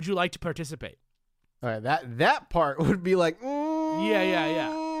 Would you like to participate?" All right, that part would be like,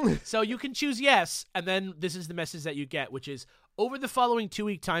 Yeah. So you can choose yes, and then this is the message that you get, which is, over the following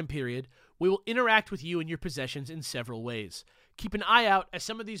 2-week time period, we will interact with you and your possessions in several ways. Keep an eye out, as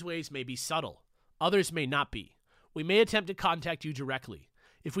some of these ways may be subtle. Others may not be. We may attempt to contact you directly.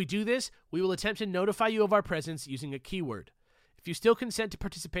 If we do this, we will attempt to notify you of our presence using a keyword. If you still consent to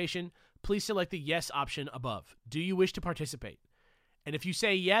participation, please select the yes option above. Do you wish to participate? And if you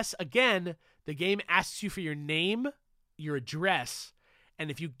say yes again, the game asks you for your name, your address,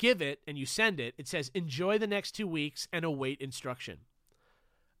 and if you give it and you send it, it says enjoy the next 2 weeks and await instruction.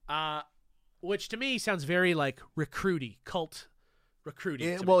 Which to me sounds very like recruity, cult recruiting.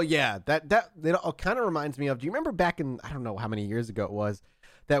 Yeah, well, yeah, that it all kind of reminds me of. Do you remember back in, I don't know how many years ago it was,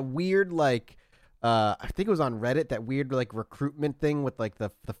 that weird like I think it was on Reddit, that weird like recruitment thing with like the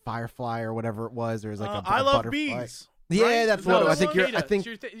firefly or whatever it was. There was like I a love butterfly. bees. Yeah, Right? that's No, what I that's think. cicada. I think So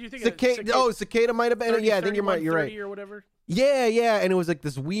you're thinking cicada. Cicada might have been. 30, Yeah, I think you're right. You're right. Or whatever. Yeah, and it was like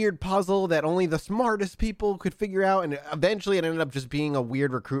this weird puzzle that only the smartest people could figure out, and eventually it ended up just being a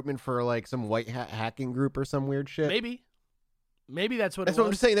weird recruitment for like some white hat hacking group or some weird shit. Maybe that's what. That's it what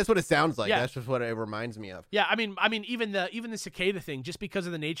was. I'm saying. That's what it sounds like. Yeah. That's just what it reminds me of. Yeah, I mean, even the cicada thing, just because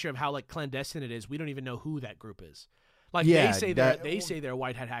of the nature of how like clandestine it is, we don't even know who that group is. Like Yeah, they say they're a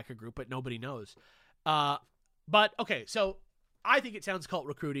white hat hacker group, but nobody knows. But okay, so I think it sounds cult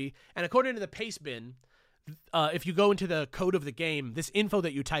recruity, and according to the paste bin, if you go into the code of the game, this info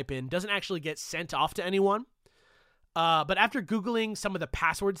that you type in doesn't actually get sent off to anyone. But after Googling some of the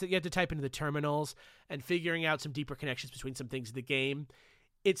passwords that you have to type into the terminals and figuring out some deeper connections between some things in the game,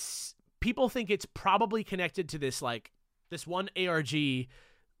 people think it's probably connected to this one ARG,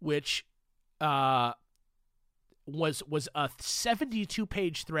 which was a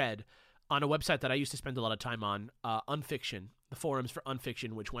 72-page thread on a website that I used to spend a lot of time on, Unfiction, the forums for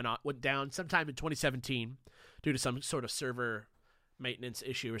Unfiction, which went down sometime in 2017 due to some sort of server maintenance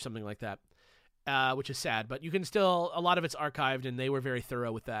issue or something like that. Which is sad, but you can still, a lot of it's archived, and they were very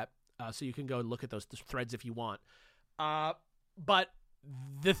thorough with that. So you can go and look at those threads if you want. But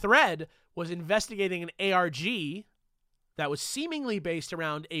the thread was investigating an ARG that was seemingly based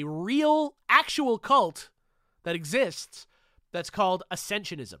around a real, actual cult that exists that's called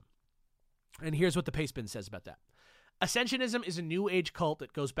Ascensionism. And here's what the Pastebin says about that. Ascensionism is a new age cult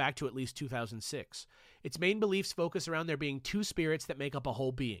that goes back to at least 2006. Its main beliefs focus around there being two spirits that make up a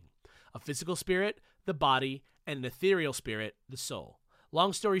whole being. A physical spirit, the body, and an ethereal spirit, the soul.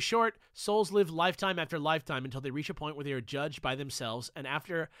 Long story short, souls live lifetime after lifetime until they reach a point where they are judged by themselves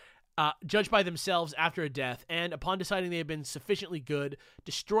after a death, and upon deciding they have been sufficiently good,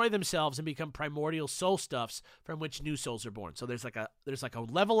 destroy themselves and become primordial soul stuffs from which new souls are born. So there's like a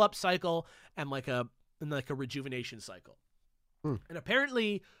level up cycle and like a rejuvenation cycle. And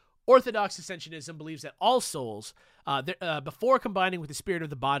apparently, Orthodox Ascensionism believes that all souls, before combining with the spirit of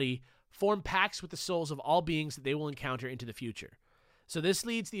the body, form pacts with the souls of all beings that they will encounter into the future. So this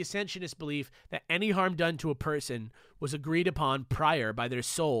leads the Ascensionist belief that any harm done to a person was agreed upon prior by their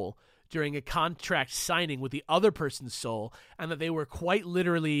soul during a contract signing with the other person's soul, and that they were quite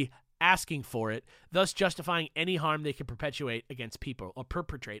literally asking for it, thus justifying any harm they could perpetrate against people.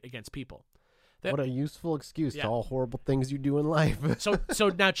 What a useful excuse to all horrible things you do in life. So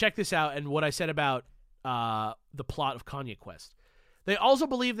now check this out and what I said about the plot of Kanye Quest. They also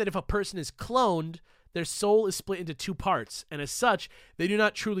believe that if a person is cloned, their soul is split into two parts, and as such, they do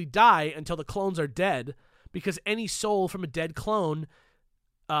not truly die until the clones are dead, because any soul from a dead clone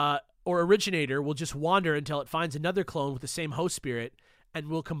or originator will just wander until it finds another clone with the same host spirit and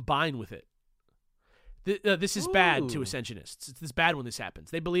will combine with it. This is bad to Ascensionists. It's bad when this happens.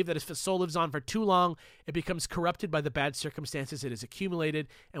 They believe that if a soul lives on for too long, it becomes corrupted by the bad circumstances it has accumulated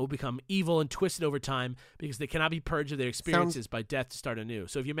and will become evil and twisted over time because they cannot be purged of their experiences by death to start anew.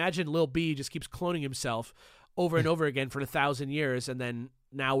 So if you imagine Lil B just keeps cloning himself over and over again for 1,000 years, and then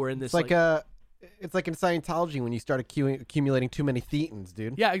now we're in this it's like in Scientology when you start accumulating too many thetans,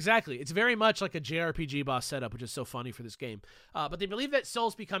 dude. Yeah, exactly. It's very much like a JRPG boss setup, which is so funny for this game. But they believe that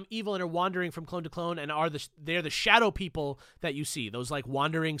souls become evil and are wandering from clone to clone, and they're the shadow people that you see. Those like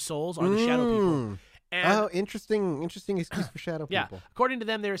wandering souls are the shadow people. And, interesting excuse for shadow people. Yeah, according to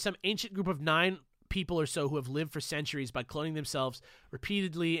them, there is some ancient group of 9 people or so who have lived for centuries by cloning themselves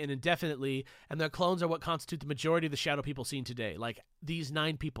repeatedly and indefinitely, and their clones are what constitute the majority of the shadow people seen today. Like these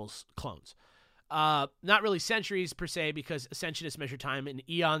 9 people's clones. Not really centuries per se, because Ascensionists measure time in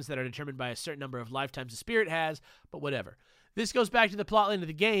eons that are determined by a certain number of lifetimes the spirit has, but whatever. This goes back to the plotline of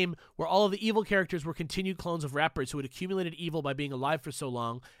the game, where all of the evil characters were continued clones of rappers who had accumulated evil by being alive for so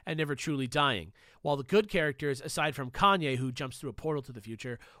long and never truly dying, while the good characters, aside from Kanye, who jumps through a portal to the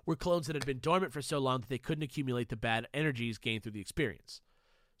future, were clones that had been dormant for so long that they couldn't accumulate the bad energies gained through the experience.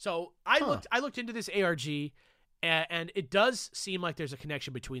 So I looked into this ARG, and it does seem like there's a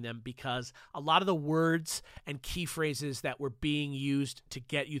connection between them, because a lot of the words and key phrases that were being used to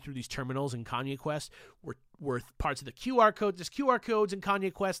get you through these terminals in Kanye Quest were parts of the QR code. There's QR codes in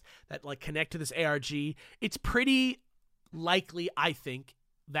Kanye Quest that like connect to this ARG. It's pretty likely, I think,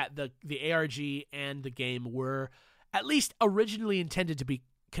 that the ARG and the game were at least originally intended to be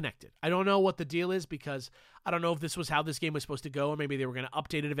connected. I don't know what the deal is, because I don't know if this was how this game was supposed to go, or maybe they were going to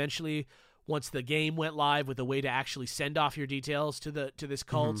update it eventually once the game went live with a way to actually send off your details to this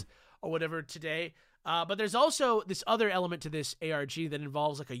cult or whatever today. But there's also this other element to this ARG that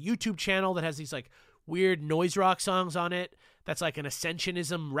involves like a YouTube channel that has these like weird noise rock songs on it. That's like an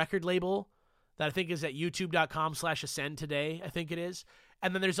Ascensionism record label that I think is at youtube.com/ascend today, I think it is.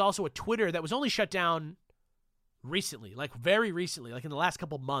 And then there's also a Twitter that was only shut down recently, like very recently, like in the last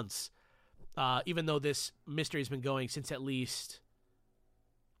couple months, even though this mystery has been going since at least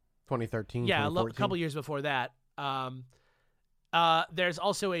 2013. Yeah, a couple years before that. There's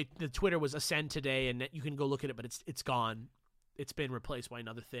also the Twitter was Ascend today, and you can go look at it, but it's gone. It's been replaced by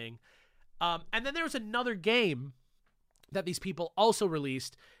another thing. And then there was another game that these people also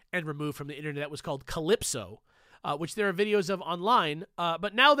released and removed from the internet that was called Calypso, which there are videos of online.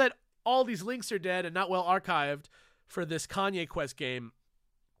 But now that all these links are dead and not well archived for this Kanye Quest game,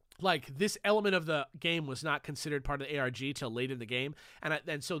 like this element of the game was not considered part of the ARG till late in the game,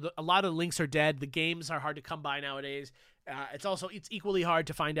 and so a lot of links are dead. The games are hard to come by nowadays. It's equally hard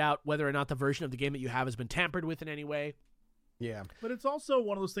to find out whether or not the version of the game that you have has been tampered with in any way. Yeah, but it's also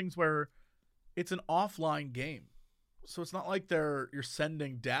one of those things where it's an offline game, so it's not like you're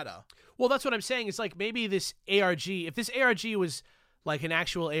sending data. Well, that's what I'm saying. It's like maybe this ARG, if this ARG was like an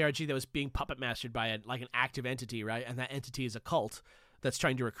actual ARG that was being puppet mastered by an active entity, right? And that entity is a cult that's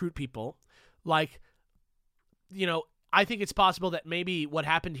trying to recruit people. Like, you know, I think it's possible that maybe what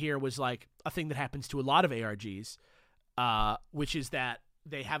happened here was like a thing that happens to a lot of ARGs, which is that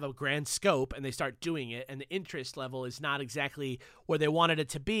they have a grand scope and they start doing it, and the interest level is not exactly where they wanted it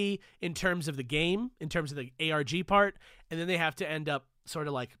to be in terms of the game, in terms of the ARG part, and then they have to end up sort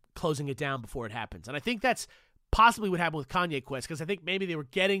of like closing it down before it happens. And I think that's possibly what happened with Kanye Quest, because I think maybe they were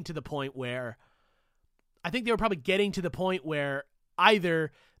getting to the point where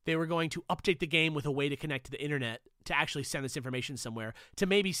either they were going to update the game with a way to connect to the internet to actually send this information somewhere, to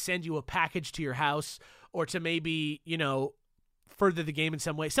maybe send you a package to your house, or to maybe, further the game in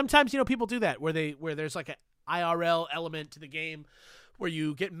some way. Sometimes, people do that where there's like an IRL element to the game where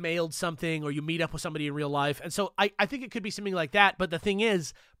you get mailed something or you meet up with somebody in real life. And so I think it could be something like that. But the thing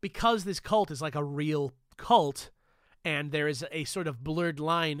is, because this cult is like a real cult and there is a sort of blurred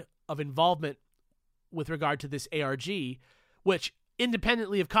line of involvement with regard to this ARG, which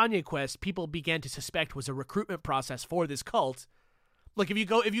independently of Kanye Quest, people began to suspect was a recruitment process for this cult. Like if you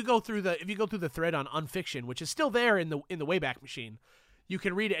go through the thread on Unfiction, which is still there in the Wayback Machine, you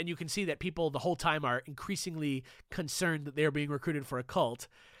can read it and you can see that people the whole time are increasingly concerned that they're being recruited for a cult.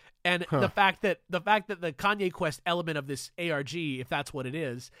 And the fact that the Kanye Quest element of this ARG, if that's what it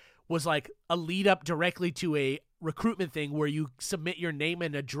is, was like a lead up directly to a recruitment thing where you submit your name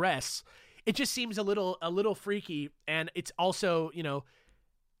and address. It just seems a little freaky, and it's also,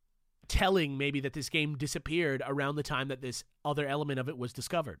 telling maybe that this game disappeared around the time that this other element of it was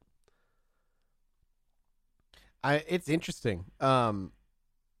discovered. It's interesting. I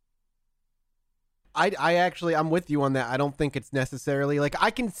actually, I'm with you on that. I don't think it's necessarily like,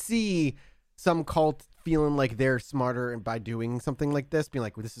 I can see some cult feeling like they're smarter and by doing something like this, being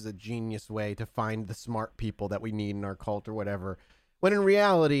like, well, this is a genius way to find the smart people that we need in our cult or whatever. When in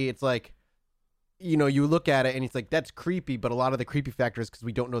reality, it's like, you look at it and it's like, that's creepy, but a lot of the creepy factor is because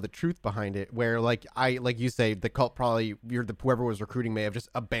we don't know the truth behind it. Where like you say, the cult probably, whoever was recruiting may have just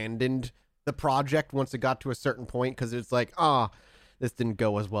abandoned the project once it got to a certain point because it's like, this didn't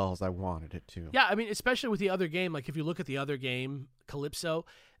go as well as I wanted it to. Yeah, I mean, especially with the other game. Like if you look at the other game, Calypso,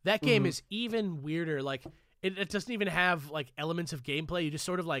 that game is even weirder. Like it doesn't even have like elements of gameplay. You just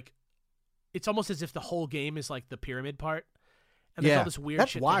sort of like, it's almost as if the whole game is like the pyramid part. And there's all this weird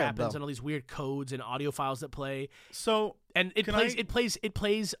shit that happens, and all these weird codes and audio files that play. So, and it plays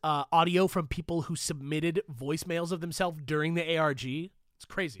audio from people who submitted voicemails of themselves during the ARG. It's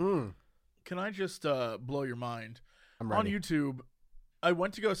crazy. Can I just blow your mind? I'm ready. On YouTube, I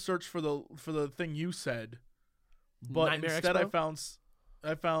went to go search for the thing you said, but Nightmare instead Expo?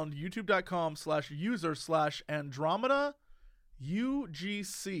 I found youtube.com/user/Andromeda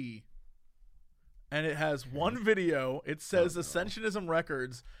UGC. And it has one video. It says Ascensionism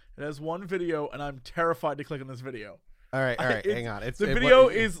Records. It has one video, and I'm terrified to click on this video. All right, hang on. The video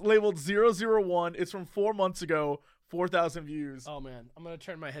is labeled 001. It's from 4 months ago. 4,000 views. Oh man, I'm gonna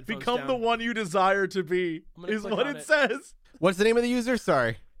turn my headphones Become down. the one you desire to be is what it says. What's the name of the user?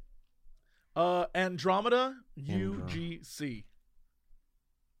 Sorry. Andromeda UGC.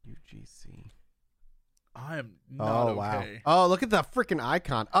 UGC. I am not okay. Wow. Oh, look at the freaking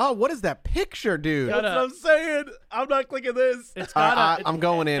icon. Oh, what is that picture, dude? That's what I'm saying. I'm not clicking this. It's got I'm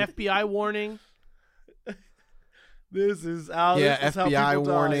going in. FBI warning. This is how. Yeah, this is FBI how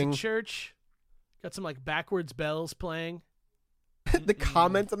people warning. die. Church. Got some like backwards bells playing. The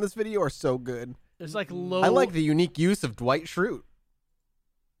comments on this video are so good. There's like low. I like the unique use of Dwight Schrute.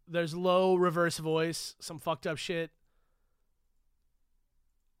 There's low reverse voice. Some fucked up shit.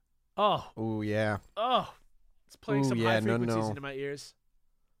 Oh yeah. Oh, it's playing some high frequencies no. into my ears.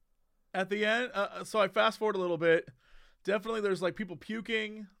 At the end, so I fast forward a little bit. Definitely, there's like people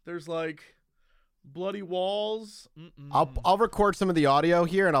puking. There's like bloody walls. I'll record some of the audio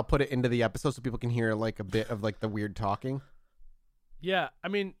here and I'll put it into the episode so people can hear like a bit of like the weird talking. Yeah, I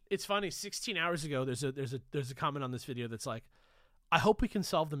mean, it's funny. 16 hours ago, there's a comment on this video that's like, "I hope we can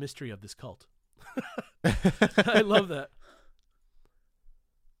solve the mystery of this cult." I love that.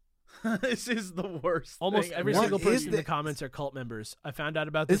 This is the worst. Almost thing. every What single person is in the this? comments are cult members. I found out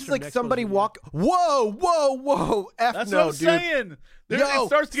about this. This is from like Nexpo's somebody video. walk. Whoa! That's no, what I'm dude. saying. Yo, It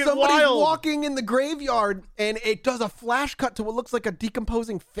starts to get somebody's wild. walking in the graveyard and it does a flash cut to what looks like a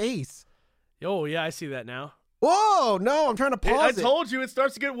decomposing face. Oh yeah, I see that now. Whoa! No, I'm trying to I pause it. told you it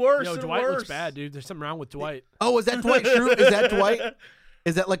starts to get worse. Yo, and Dwight worse. looks bad, dude. There's something wrong with Dwight. Oh, is that Dwight Schrute? Is that Dwight?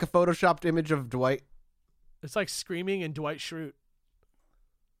 Is that like a photoshopped image of Dwight? It's like Screaming and Dwight Schrute.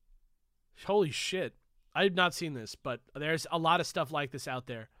 Holy shit. I have not seen this, but there's a lot of stuff like this out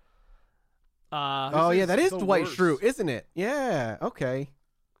there. Oh yeah, that is the Dwight worst. Schrute, isn't it? Yeah. Okay.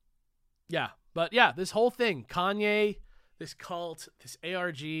 Yeah, but yeah, this whole thing, Kanye, this cult, this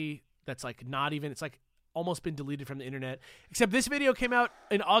ARG, that's like not even, it's like almost been deleted from the internet. Except this video came out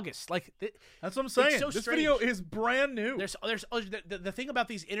in August. Like that's what I'm saying. so this strange. video is brand new. There's the thing about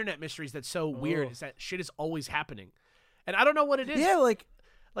these internet mysteries that's so weird is that shit is always happening, and I don't know what it is. Yeah, like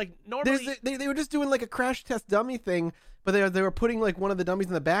normally they were just doing like a crash test dummy thing, but they were putting like one of the dummies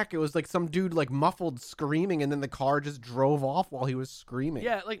in the back. It was like some dude like muffled screaming, and then the car just drove off while he was screaming.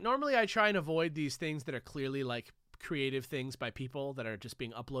 Yeah, like normally I try and avoid these things that are clearly like creative things by people that are just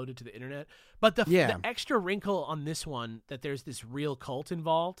being uploaded to the internet. But the extra wrinkle on this one that there's this real cult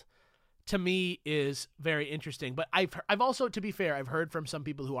involved, to me, is very interesting. But I've also, to be fair, I've heard from some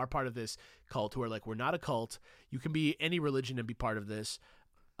people who are part of this cult who are like, we're not a cult. You can be any religion and be part of this.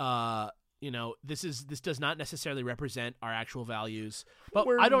 This does not necessarily represent our actual values. But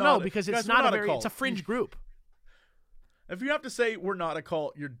I don't know, because it's not it's a fringe group. If you have to say we're not a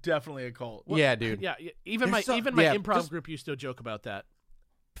cult, you're definitely a cult. Yeah, dude. Yeah, even my improv group used to joke about that.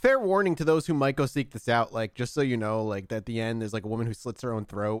 Fair warning to those who might go seek this out, like, just so you know, like, at the end there's like a woman who slits her own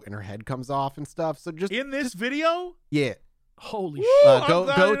throat and her head comes off and stuff. So just in this video, yeah. Holy shit! I'm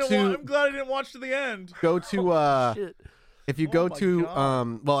glad I didn't watch to the end. Go to shit. If you go to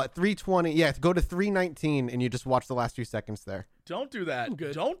at 3:20, go to 3:19 and you just watch the last few seconds there. Don't do that. I'm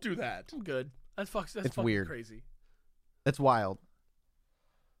good. Don't do that. I'm good. That's it's fucking weird. Crazy. That's wild.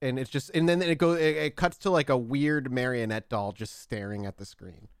 And it's just, and then it cuts to like a weird marionette doll just staring at the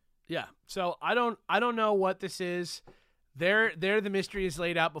screen. Yeah. So I don't know what this is. There the mystery is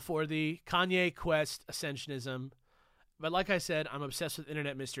laid out before the Kanye quest ascensionism. But like I said, I'm obsessed with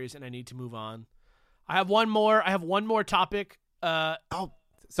internet mysteries and I need to move on. I have one more topic.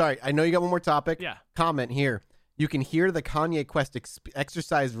 Sorry. I know you got one more topic. Yeah. Comment here. You can hear the Kanye Quest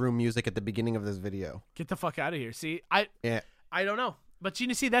exercise room music at the beginning of this video. Get the fuck out of here. See, I don't know. But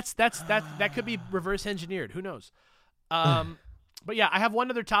you see, that could be reverse engineered. Who knows? But yeah, I have one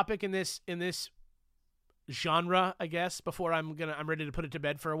other topic in this genre, I guess, before I'm ready to put it to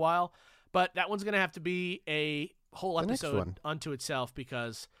bed for a while. But that one's gonna have to be a whole episode unto itself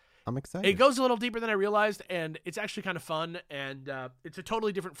because I'm excited. It goes a little deeper than I realized, and it's actually kind of fun. And it's a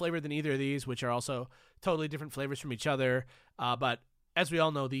totally different flavor than either of these, which are also totally different flavors from each other. But as we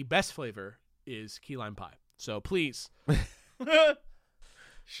all know, the best flavor is key lime pie. So please.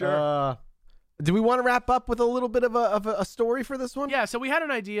 Sure. Do we want to wrap up with a little bit of a story for this one? Yeah, so we had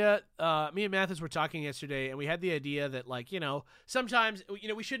an idea. Me and Mathis were talking yesterday, and we had the idea that, like, sometimes,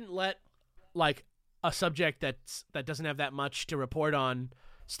 we shouldn't let, like, a subject that doesn't have that much to report on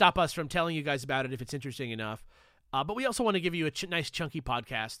stop us from telling you guys about it if it's interesting enough. But we also want to give you a nice, chunky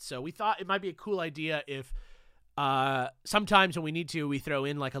podcast. So we thought it might be a cool idea if sometimes when we need to, we throw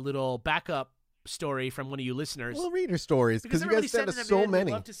in, like, a little backup story from one of you listeners. Little reader stories, because you guys sent us so many.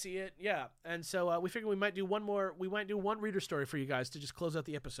 We'd love to see it, yeah. And so we figured we might do one more. We might do one reader story for you guys to just close out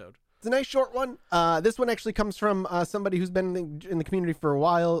the episode. It's a nice short one. This one actually comes from somebody who's been in the community for a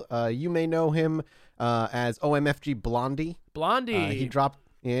while. You may know him as OMFG Blondie. Blondie. He dropped,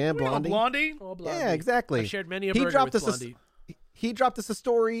 Blondie. Blondie. Oh, Blondie. Yeah, exactly. I shared many a burger with Blondie. He dropped us a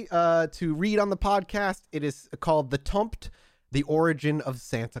story to read on the podcast. It is called "The Tumped: The Origin of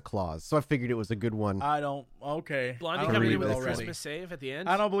Santa Claus." So I figured it was a good one. Okay. Blondie coming in with a Christmas save at the end.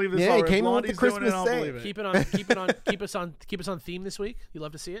 I don't believe this. Yeah, already. he came in with Blondie's the Christmas doing it, I don't save. believe it. Keep us on theme this week. You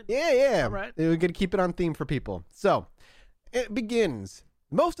love to see it. Yeah. All right. We're gonna keep it on theme for people. So it begins.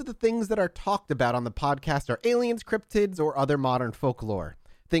 Most of the things that are talked about on the podcast are aliens, cryptids, or other modern folklore.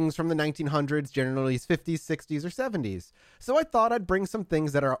 Things from the 1900s, generally 50s, 60s, or 70s. So I thought I'd bring some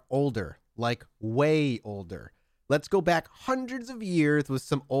things that are older, like way older. Let's go back hundreds of years with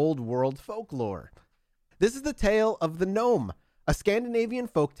some old world folklore. This is the tale of the gnome, a Scandinavian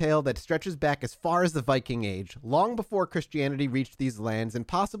folktale that stretches back as far as the Viking Age, long before Christianity reached these lands, and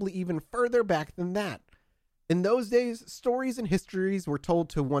possibly even further back than that. In those days, stories and histories were told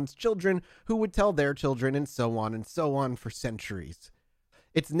to one's children, who would tell their children, and so on for centuries.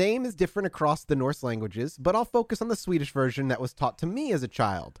 Its name is different across the Norse languages, but I'll focus on the Swedish version that was taught to me as a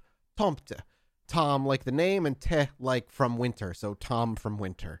child. Tomte. Tom like the name, and te like from winter, so Tom from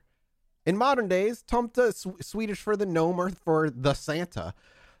winter. In modern days, Tomte is Swedish for the gnome or for the Santa,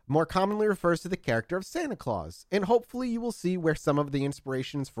 more commonly refers to the character of Santa Claus, and hopefully you will see where some of the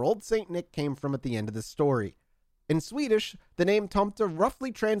inspirations for Old Saint Nick came from at the end of the story. In Swedish, the name Tomte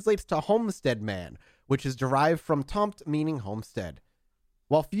roughly translates to homestead man, which is derived from tomt meaning homestead.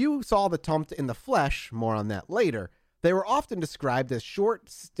 While few saw the Tomte in the flesh, more on that later, they were often described as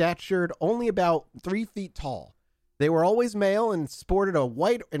short-statured, only about 3 feet tall. They were always male and sported a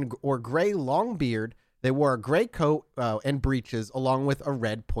white or gray long beard, They wore a gray coat and breeches along with a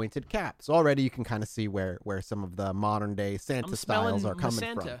red pointed cap. So already you can kind of see where some of the modern day Santa styles are coming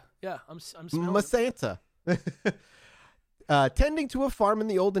from. Yeah, I'm smelling Masanta. Tending to a farm in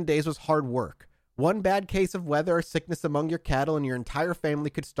the olden days was hard work. One bad case of weather or sickness among your cattle and your entire family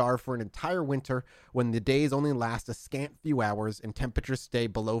could starve for an entire winter when the days only last a scant few hours and temperatures stay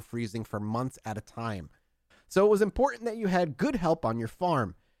below freezing for months at a time. So it was important that you had good help on your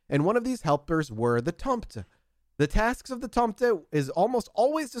farm, and one of these helpers were the tomte. The tasks of the tomte is almost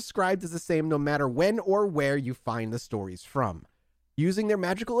always described as the same no matter when or where you find the stories from. Using their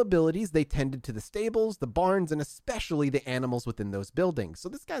magical abilities, they tended to the stables, the barns, and especially the animals within those buildings. So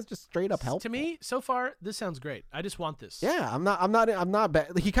this guy's just straight up helpful. To me, so far, this sounds great. I just want this. Yeah, I'm not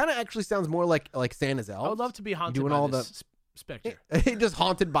bad. He kind of actually sounds more like Santa's elves. I would love to be haunted doing by all this specter. He just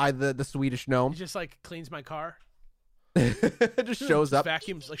haunted by the Swedish gnome. He just like cleans my car. Just shows up.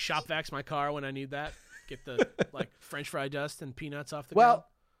 Vacuums, like shop vacs my car when I need that. Get the like French fry dust and peanuts off the ground.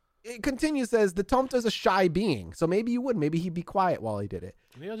 It continues, says the tomte is a shy being, so maybe you would. Maybe he'd be quiet while he did it.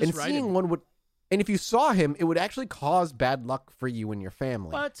 And seeing one would, and if you saw him, it would actually cause bad luck for you and your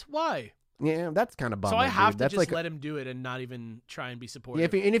family. But why? Yeah, that's kind of bummer. So I have dude. to That's just like let him do it and not even try and be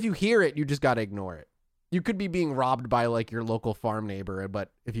supportive. Yeah, if you hear it, you just got to ignore it. You could be being robbed by like your local farm neighbor,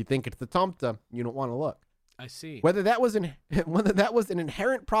 but if you think it's the tomte, you don't want to look. I see. Whether that was an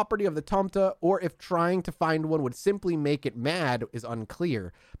inherent property of the tomte or if trying to find one would simply make it mad is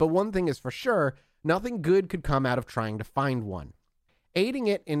unclear. But one thing is for sure, nothing good could come out of trying to find one. Aiding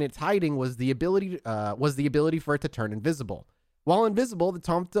it in its hiding was the ability for it to turn invisible. While invisible, the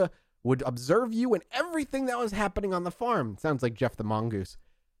tomte would observe you and everything that was happening on the farm. Sounds like Jeff the Mongoose.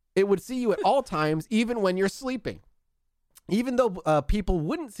 It would see you at all times, even when you're sleeping. Even though people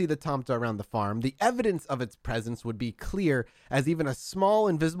wouldn't see the tomte around the farm, the evidence of its presence would be clear, as even a small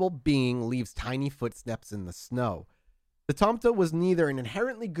invisible being leaves tiny footsteps in the snow. The tomte was neither an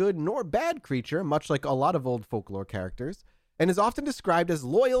inherently good nor bad creature, much like a lot of old folklore characters, and is often described as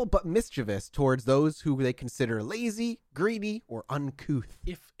loyal but mischievous towards those who they consider lazy, greedy, or uncouth.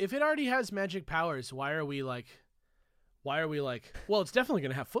 If it already has magic powers, why are we like, well, it's definitely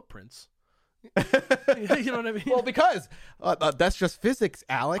going to have footprints. You know what I mean? Well, because that's just physics,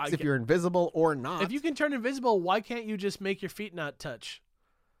 Alex, if you're invisible or not. If you can turn invisible, why can't you just make your feet not touch?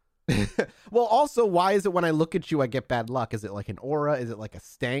 Well, also, why is it when I look at you, I get bad luck? Is it like an aura? Is it like a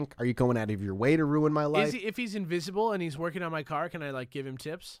stank? Are you going out of your way to ruin my life? If he's invisible and he's working on my car, can I like give him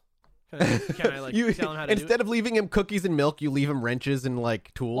tips? Can I like tell him how to do it? Instead of leaving him cookies and milk, you leave him wrenches and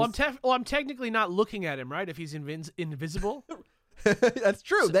like tools? Well, I'm technically not looking at him, right? If he's invisible. That's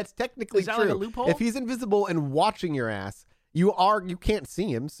true. That's technically is that true. Like a loophole? If he's invisible and watching your ass, you can't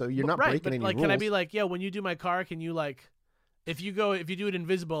see him, so you're not breaking any like, rules. Can I be like, yeah, when you do my car, can you like, if you do it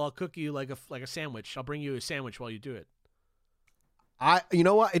invisible, I'll cook you like a sandwich. I'll bring you a sandwich while you do it. You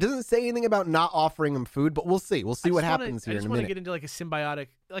know what? It doesn't say anything about not offering him food, but we'll see. We'll see what happens here in a minute. I just want to get into like a symbiotic,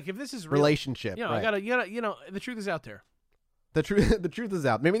 like if this is real, relationship. You know, right. I gotta, the truth is out there. The truth is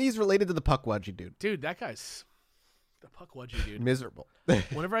out. Maybe he's related to the Puckwudgie dude. Dude, that guy's the Puckwudgie dude. Miserable.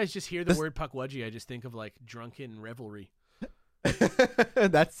 Whenever I just hear the word Puckwudgie, I just think of like drunken revelry.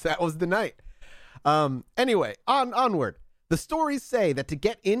 That was the night. Anyway, onward. The stories say that to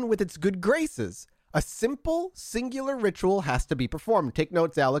get in with its good graces, a simple, singular ritual has to be performed. Take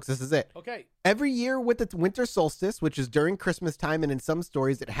notes, Alex. This is it. Okay. Every year with its winter solstice, which is during Christmas time, and in some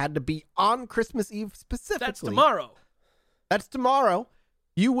stories, it had to be on Christmas Eve specifically. That's tomorrow.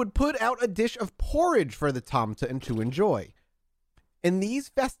 You would put out a dish of porridge for the tomte and to enjoy. In these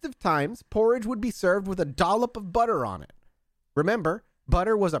festive times, porridge would be served with a dollop of butter on it. Remember,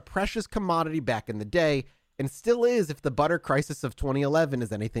 butter was a precious commodity back in the day, and still is if the butter crisis of 2011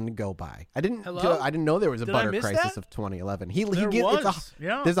 is anything to go by. I didn't know there was a butter crisis of 2011. There's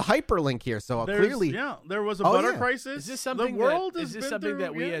a hyperlink here, so clearly there was a butter crisis. Is this something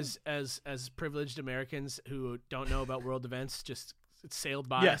that we as privileged Americans who don't know about world events just sailed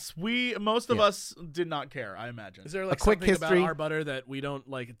by? Yes, most of us did not care, I imagine. Is there like a quick something history about our butter that we don't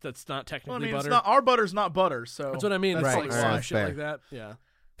like that's not technically butter? Our butter's not butter, so that's what I mean. That's right, like shit like that. Yeah.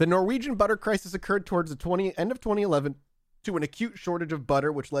 The Norwegian butter crisis occurred towards the end of 2011 to an acute shortage of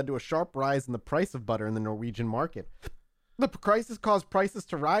butter, which led to a sharp rise in the price of butter in the Norwegian market. The crisis caused prices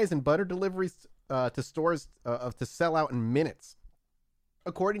to rise and butter deliveries to stores to sell out in minutes.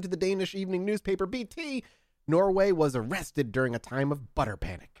 According to the Danish evening newspaper BT, Norway was arrested during a time of butter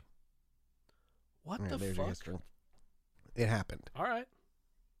panic. What the fuck? It happened. All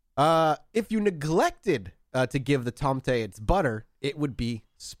right. If you neglected to give the tomte its butter, it would be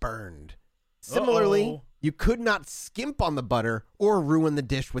spurned. Similarly, you could not skimp on the butter or ruin the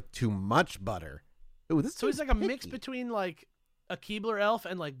dish with too much butter. Ooh, this So he's dude's like a mix picky. between like a Keebler elf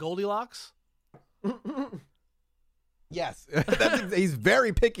and like Goldilocks. Yes. He's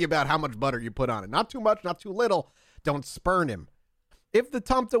very picky about how much butter you put on it. Not too much, not too little. Don't spurn him. If the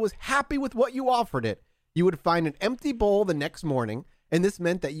Tomta was happy with what you offered it, you would find an empty bowl the next morning, and this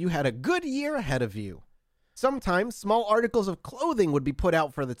meant that you had a good year ahead of you. Sometimes small articles of clothing would be put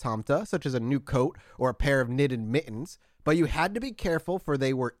out for the Tomta, such as a new coat or a pair of knitted mittens, but you had to be careful for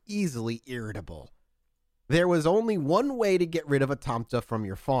they were easily irritable. There was only one way to get rid of a Tomta from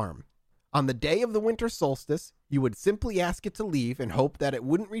your farm. On the day of the winter solstice, you would simply ask it to leave and hope that it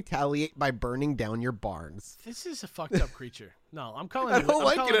wouldn't retaliate by burning down your barns. This is a fucked up creature. No, I'm calling. I don't I'm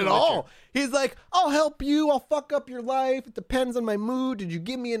like calling it at him all. Witcher. He's like, I'll help you. I'll fuck up your life. It depends on my mood. Did you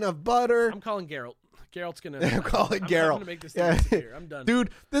give me enough butter? I'm calling Geralt. Geralt's gonna. I'm calling I'm Geralt. gonna make this thing disappear. I'm done.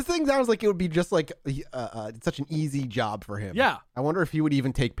 Dude, this thing sounds like it would be just like such an easy job for him. Yeah. I wonder if he would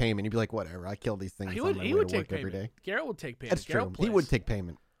even take payment. He'd be like, whatever, I kill these things He on would. my He way would to take work payment. every day. Geralt would take payment. That's true. Geralt He would plays. take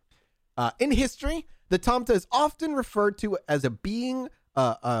payment. In history, the Tomta is often referred to as being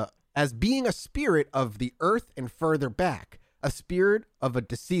a spirit of the earth and further back, a spirit of a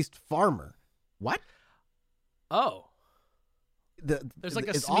deceased farmer. What? Oh, there's like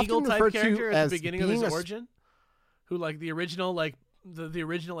a it's Smeagol often type referred to character at as the beginning of being his a origin, who like the original like the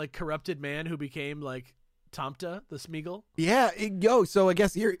original like corrupted man who became like Tomta, the Smeagol. So I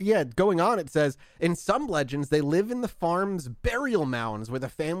guess here, going on, it says, in some legends, they live in the farm's burial mounds where the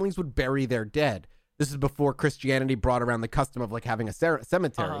families would bury their dead. This is before Christianity brought around the custom of like having a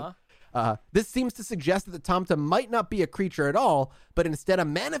cemetery. This seems to suggest that the Tomta might not be a creature at all, but instead a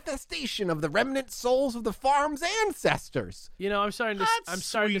manifestation of the remnant souls of the farm's ancestors. You know, I'm starting to That's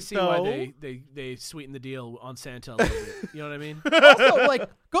see sweet, why they sweeten the deal on Santa a little bit. You know what I mean? Also, like,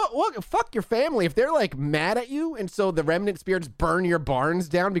 fuck your family. If they're like mad at you and so the remnant spirits burn your barns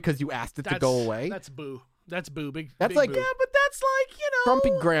down because you asked it to go away. That's boo. That's boo. Big. That's big like, boo. Yeah, but that's like,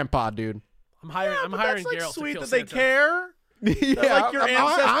 Grumpy grandpa, dude. I'm hiring. I'm but hiring that's like Geralt sweet to kill that they Santa. care. Yeah, like your I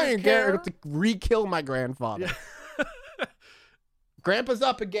ancestors ain't care? care to re-kill my grandfather. Grandpa's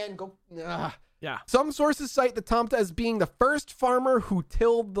up again. Go. Yeah. Some sources cite the Tomta as being the first farmer who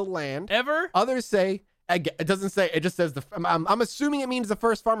tilled the land. Ever? Others say it doesn't say. It just says I'm assuming it means the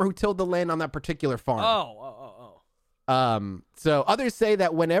first farmer who tilled the land on that particular farm. Oh. So others say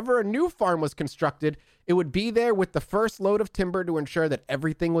that whenever a new farm was constructed, it would be there with the first load of timber to ensure that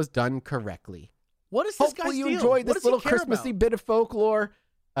everything was done correctly. What is this Hopefully guy's you deal? enjoyed What this does he little care Christmassy about? bit of folklore.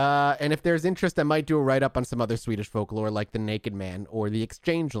 And if there's interest, I might do a write-up on some other Swedish folklore like the Naked Man or the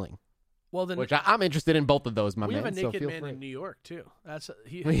Exchangeling, Well, then which I'm interested in both of those, my we man. have a so naked feel man free. in New York too. That's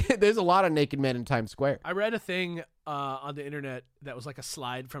he. There's a lot of naked men in Times Square. I read a thing on the internet that was like a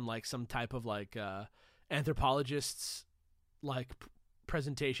slide from like some type of like anthropologist's like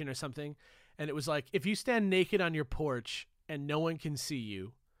presentation or something, and it was like, if you stand naked on your porch and no one can see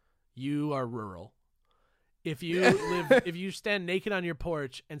you, you are rural. If you stand naked on your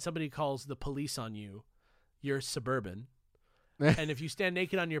porch and somebody calls the police on you, you're suburban. And if you stand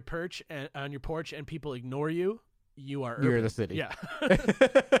naked on your porch and people ignore you, you are urban. You're the city. Yeah.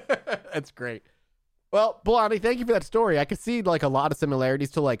 That's great. Well, Blondie, thank you for that story. I could see like a lot of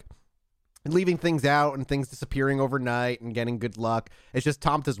similarities to like leaving things out and things disappearing overnight and getting good luck. It's just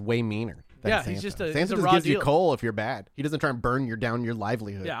Tomta's way meaner than Yeah, Santa. he's just Santa he's a just raw gives you deal. coal if you're bad. He doesn't try and burn down your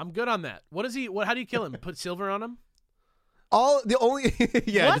livelihood. Yeah, I'm good on that. What is he? How do you kill him? Put silver on him? What? Just Why are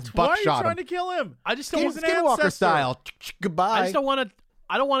you buckshot trying him. to kill him? I just don't. He's an Skinwalker ancestor. style. Goodbye. I just don't want to.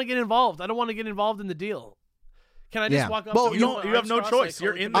 I don't want to get involved. I don't want to get involved in the deal. Can I just Yeah. walk up? Well, to You him with don't. my You have no arms crossed, choice. like,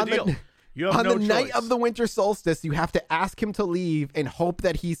 You're holding in the On the- deal. You have On no the choice. night of the winter solstice, you have to ask him to leave and hope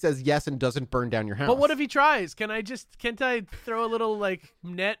that he says yes and doesn't burn down your house. But what if he tries? Can't I throw a little like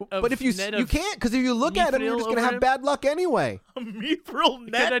net of? But if you net you of can't, because if you look at him, you're mithril just gonna over have him? bad luck anyway. a mithril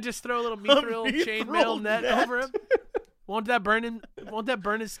Can't net. I just throw a little mithril mithril chainmail net net. over him? Won't that burn him? Won't that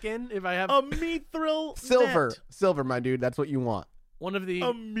burn his skin if I have A mithril Silver, net. silver, my dude. That's what you want. one of the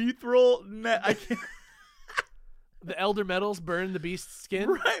A mithril net. I can't. the elder metals burn the beast's skin?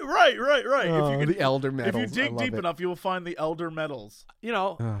 Right. Oh, if you the elder metals. If you I dig love deep it. enough, you will find the elder metals. You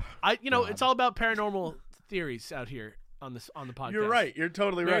know, Ugh, it's all about paranormal theories out here on the podcast. You're right. You're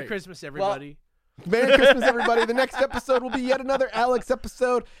totally Merry right. Christmas, everybody. Merry Christmas, everybody. The next episode will be yet another Alex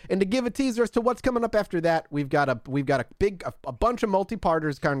episode. And to give a teaser as to what's coming up after that, we've got a bunch of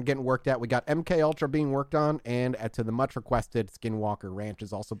multi-parters kind of getting worked out. We got MK Ultra being worked on, and to the much requested Skinwalker Ranch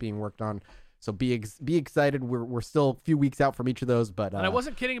is also being worked on. So be excited. We're still a few weeks out from each of those, but And I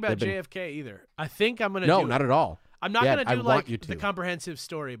wasn't kidding about they've been- JFK either. I think I'm gonna no, do not at all. I'm not Yeah, gonna I do want like you to. the comprehensive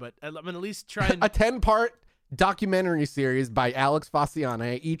story, but I'm gonna at least try and A 10-part documentary series by Alex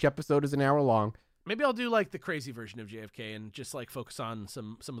Fasciane. Each episode is an hour long. Maybe I'll do like the crazy version of JFK and just like focus on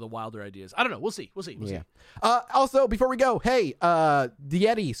some of the wilder ideas. I don't know. We'll see. We'll see. Also, before we go, hey, the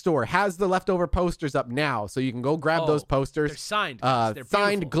Yeti store has the leftover posters up now, so you can go grab those posters. They're signed. They're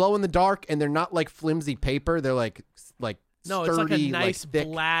signed, beautiful. glow in the dark, and they're not like flimsy paper. They're like no, sturdy, it's like a nice thick.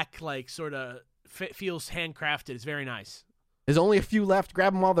 black, like sort of feels handcrafted. It's very nice. There's only a few left.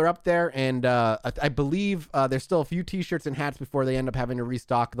 Grab them while they're up there. And I believe there's still a few T-shirts and hats before they end up having to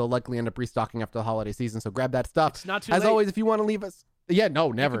restock. They'll likely end up restocking after the holiday season. So grab that stuff. It's not too As late. always, if you want to leave us. Yeah,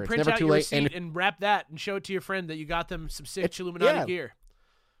 no, never. You can It's print never out too your late. receipt and wrap that and show it to your friend that you got them some sick Illuminati gear.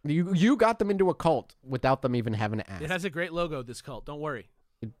 You got them into a cult without them even having to ask. It has a great logo, this cult. Don't worry.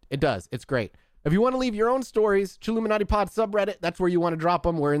 It does. It's great. If you want to leave your own stories, Chilluminati Pod subreddit, that's where you want to drop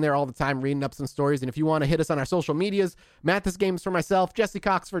them. We're in there all the time reading up some stories. And if you want to hit us on our social medias, Mathis Games for myself, Jesse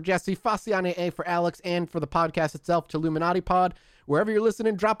Cox for Jesse, Faciane A for Alex, and for the podcast itself, Chilluminati Pod. Wherever you're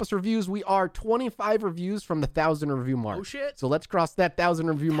listening, drop us reviews. We are 25 reviews from the 1,000 review mark. Oh, shit. So let's cross that 1,000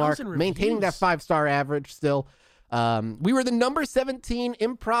 review mark, maintaining that 5-star average still. We were the number 17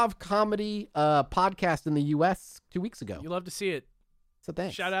 improv comedy podcast in the U.S. 2 weeks ago. You love to see it. So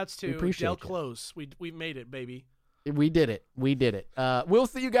thanks. Shout outs to Del Close. We made it, baby. We did it. We'll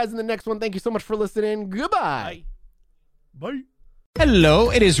see you guys in the next one. Thank you so much for listening. Goodbye. Bye.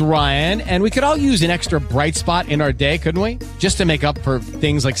 Hello, it is Ryan, and we could all use an extra bright spot in our day, couldn't we? Just to make up for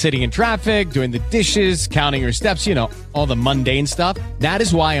things like sitting in traffic, doing the dishes, counting your steps, all the mundane stuff. That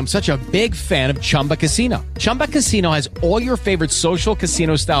is why I'm such a big fan of Chumba Casino. Chumba Casino has all your favorite social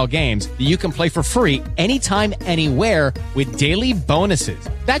casino-style games that you can play for free anytime, anywhere with daily bonuses.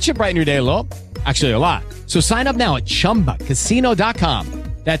 That should brighten your day a little. Actually, a lot. So sign up now at ChumbaCasino.com.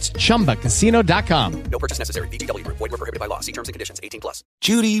 That's ChumbaCasino.com. No purchase necessary. VGW Group. Void where prohibited by law. See terms and conditions. 18+.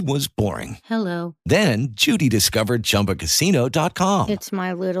 Judy was boring. Hello. Then Judy discovered ChumbaCasino.com. It's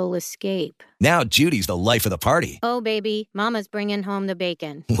my little escape. Now Judy's the life of the party. Oh, baby, mama's bringing home the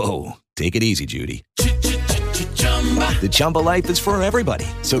bacon. Whoa, take it easy, Judy. The Chumba life is for everybody.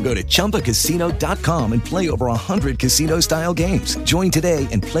 So go to ChumbaCasino.com and play over 100 casino-style games. Join today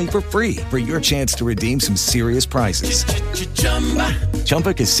and play for free for your chance to redeem some serious prizes.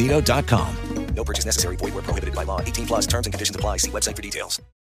 ChumbaCasino.com. No purchase necessary. Void where prohibited by law. 18+. Terms and conditions apply. See website for details.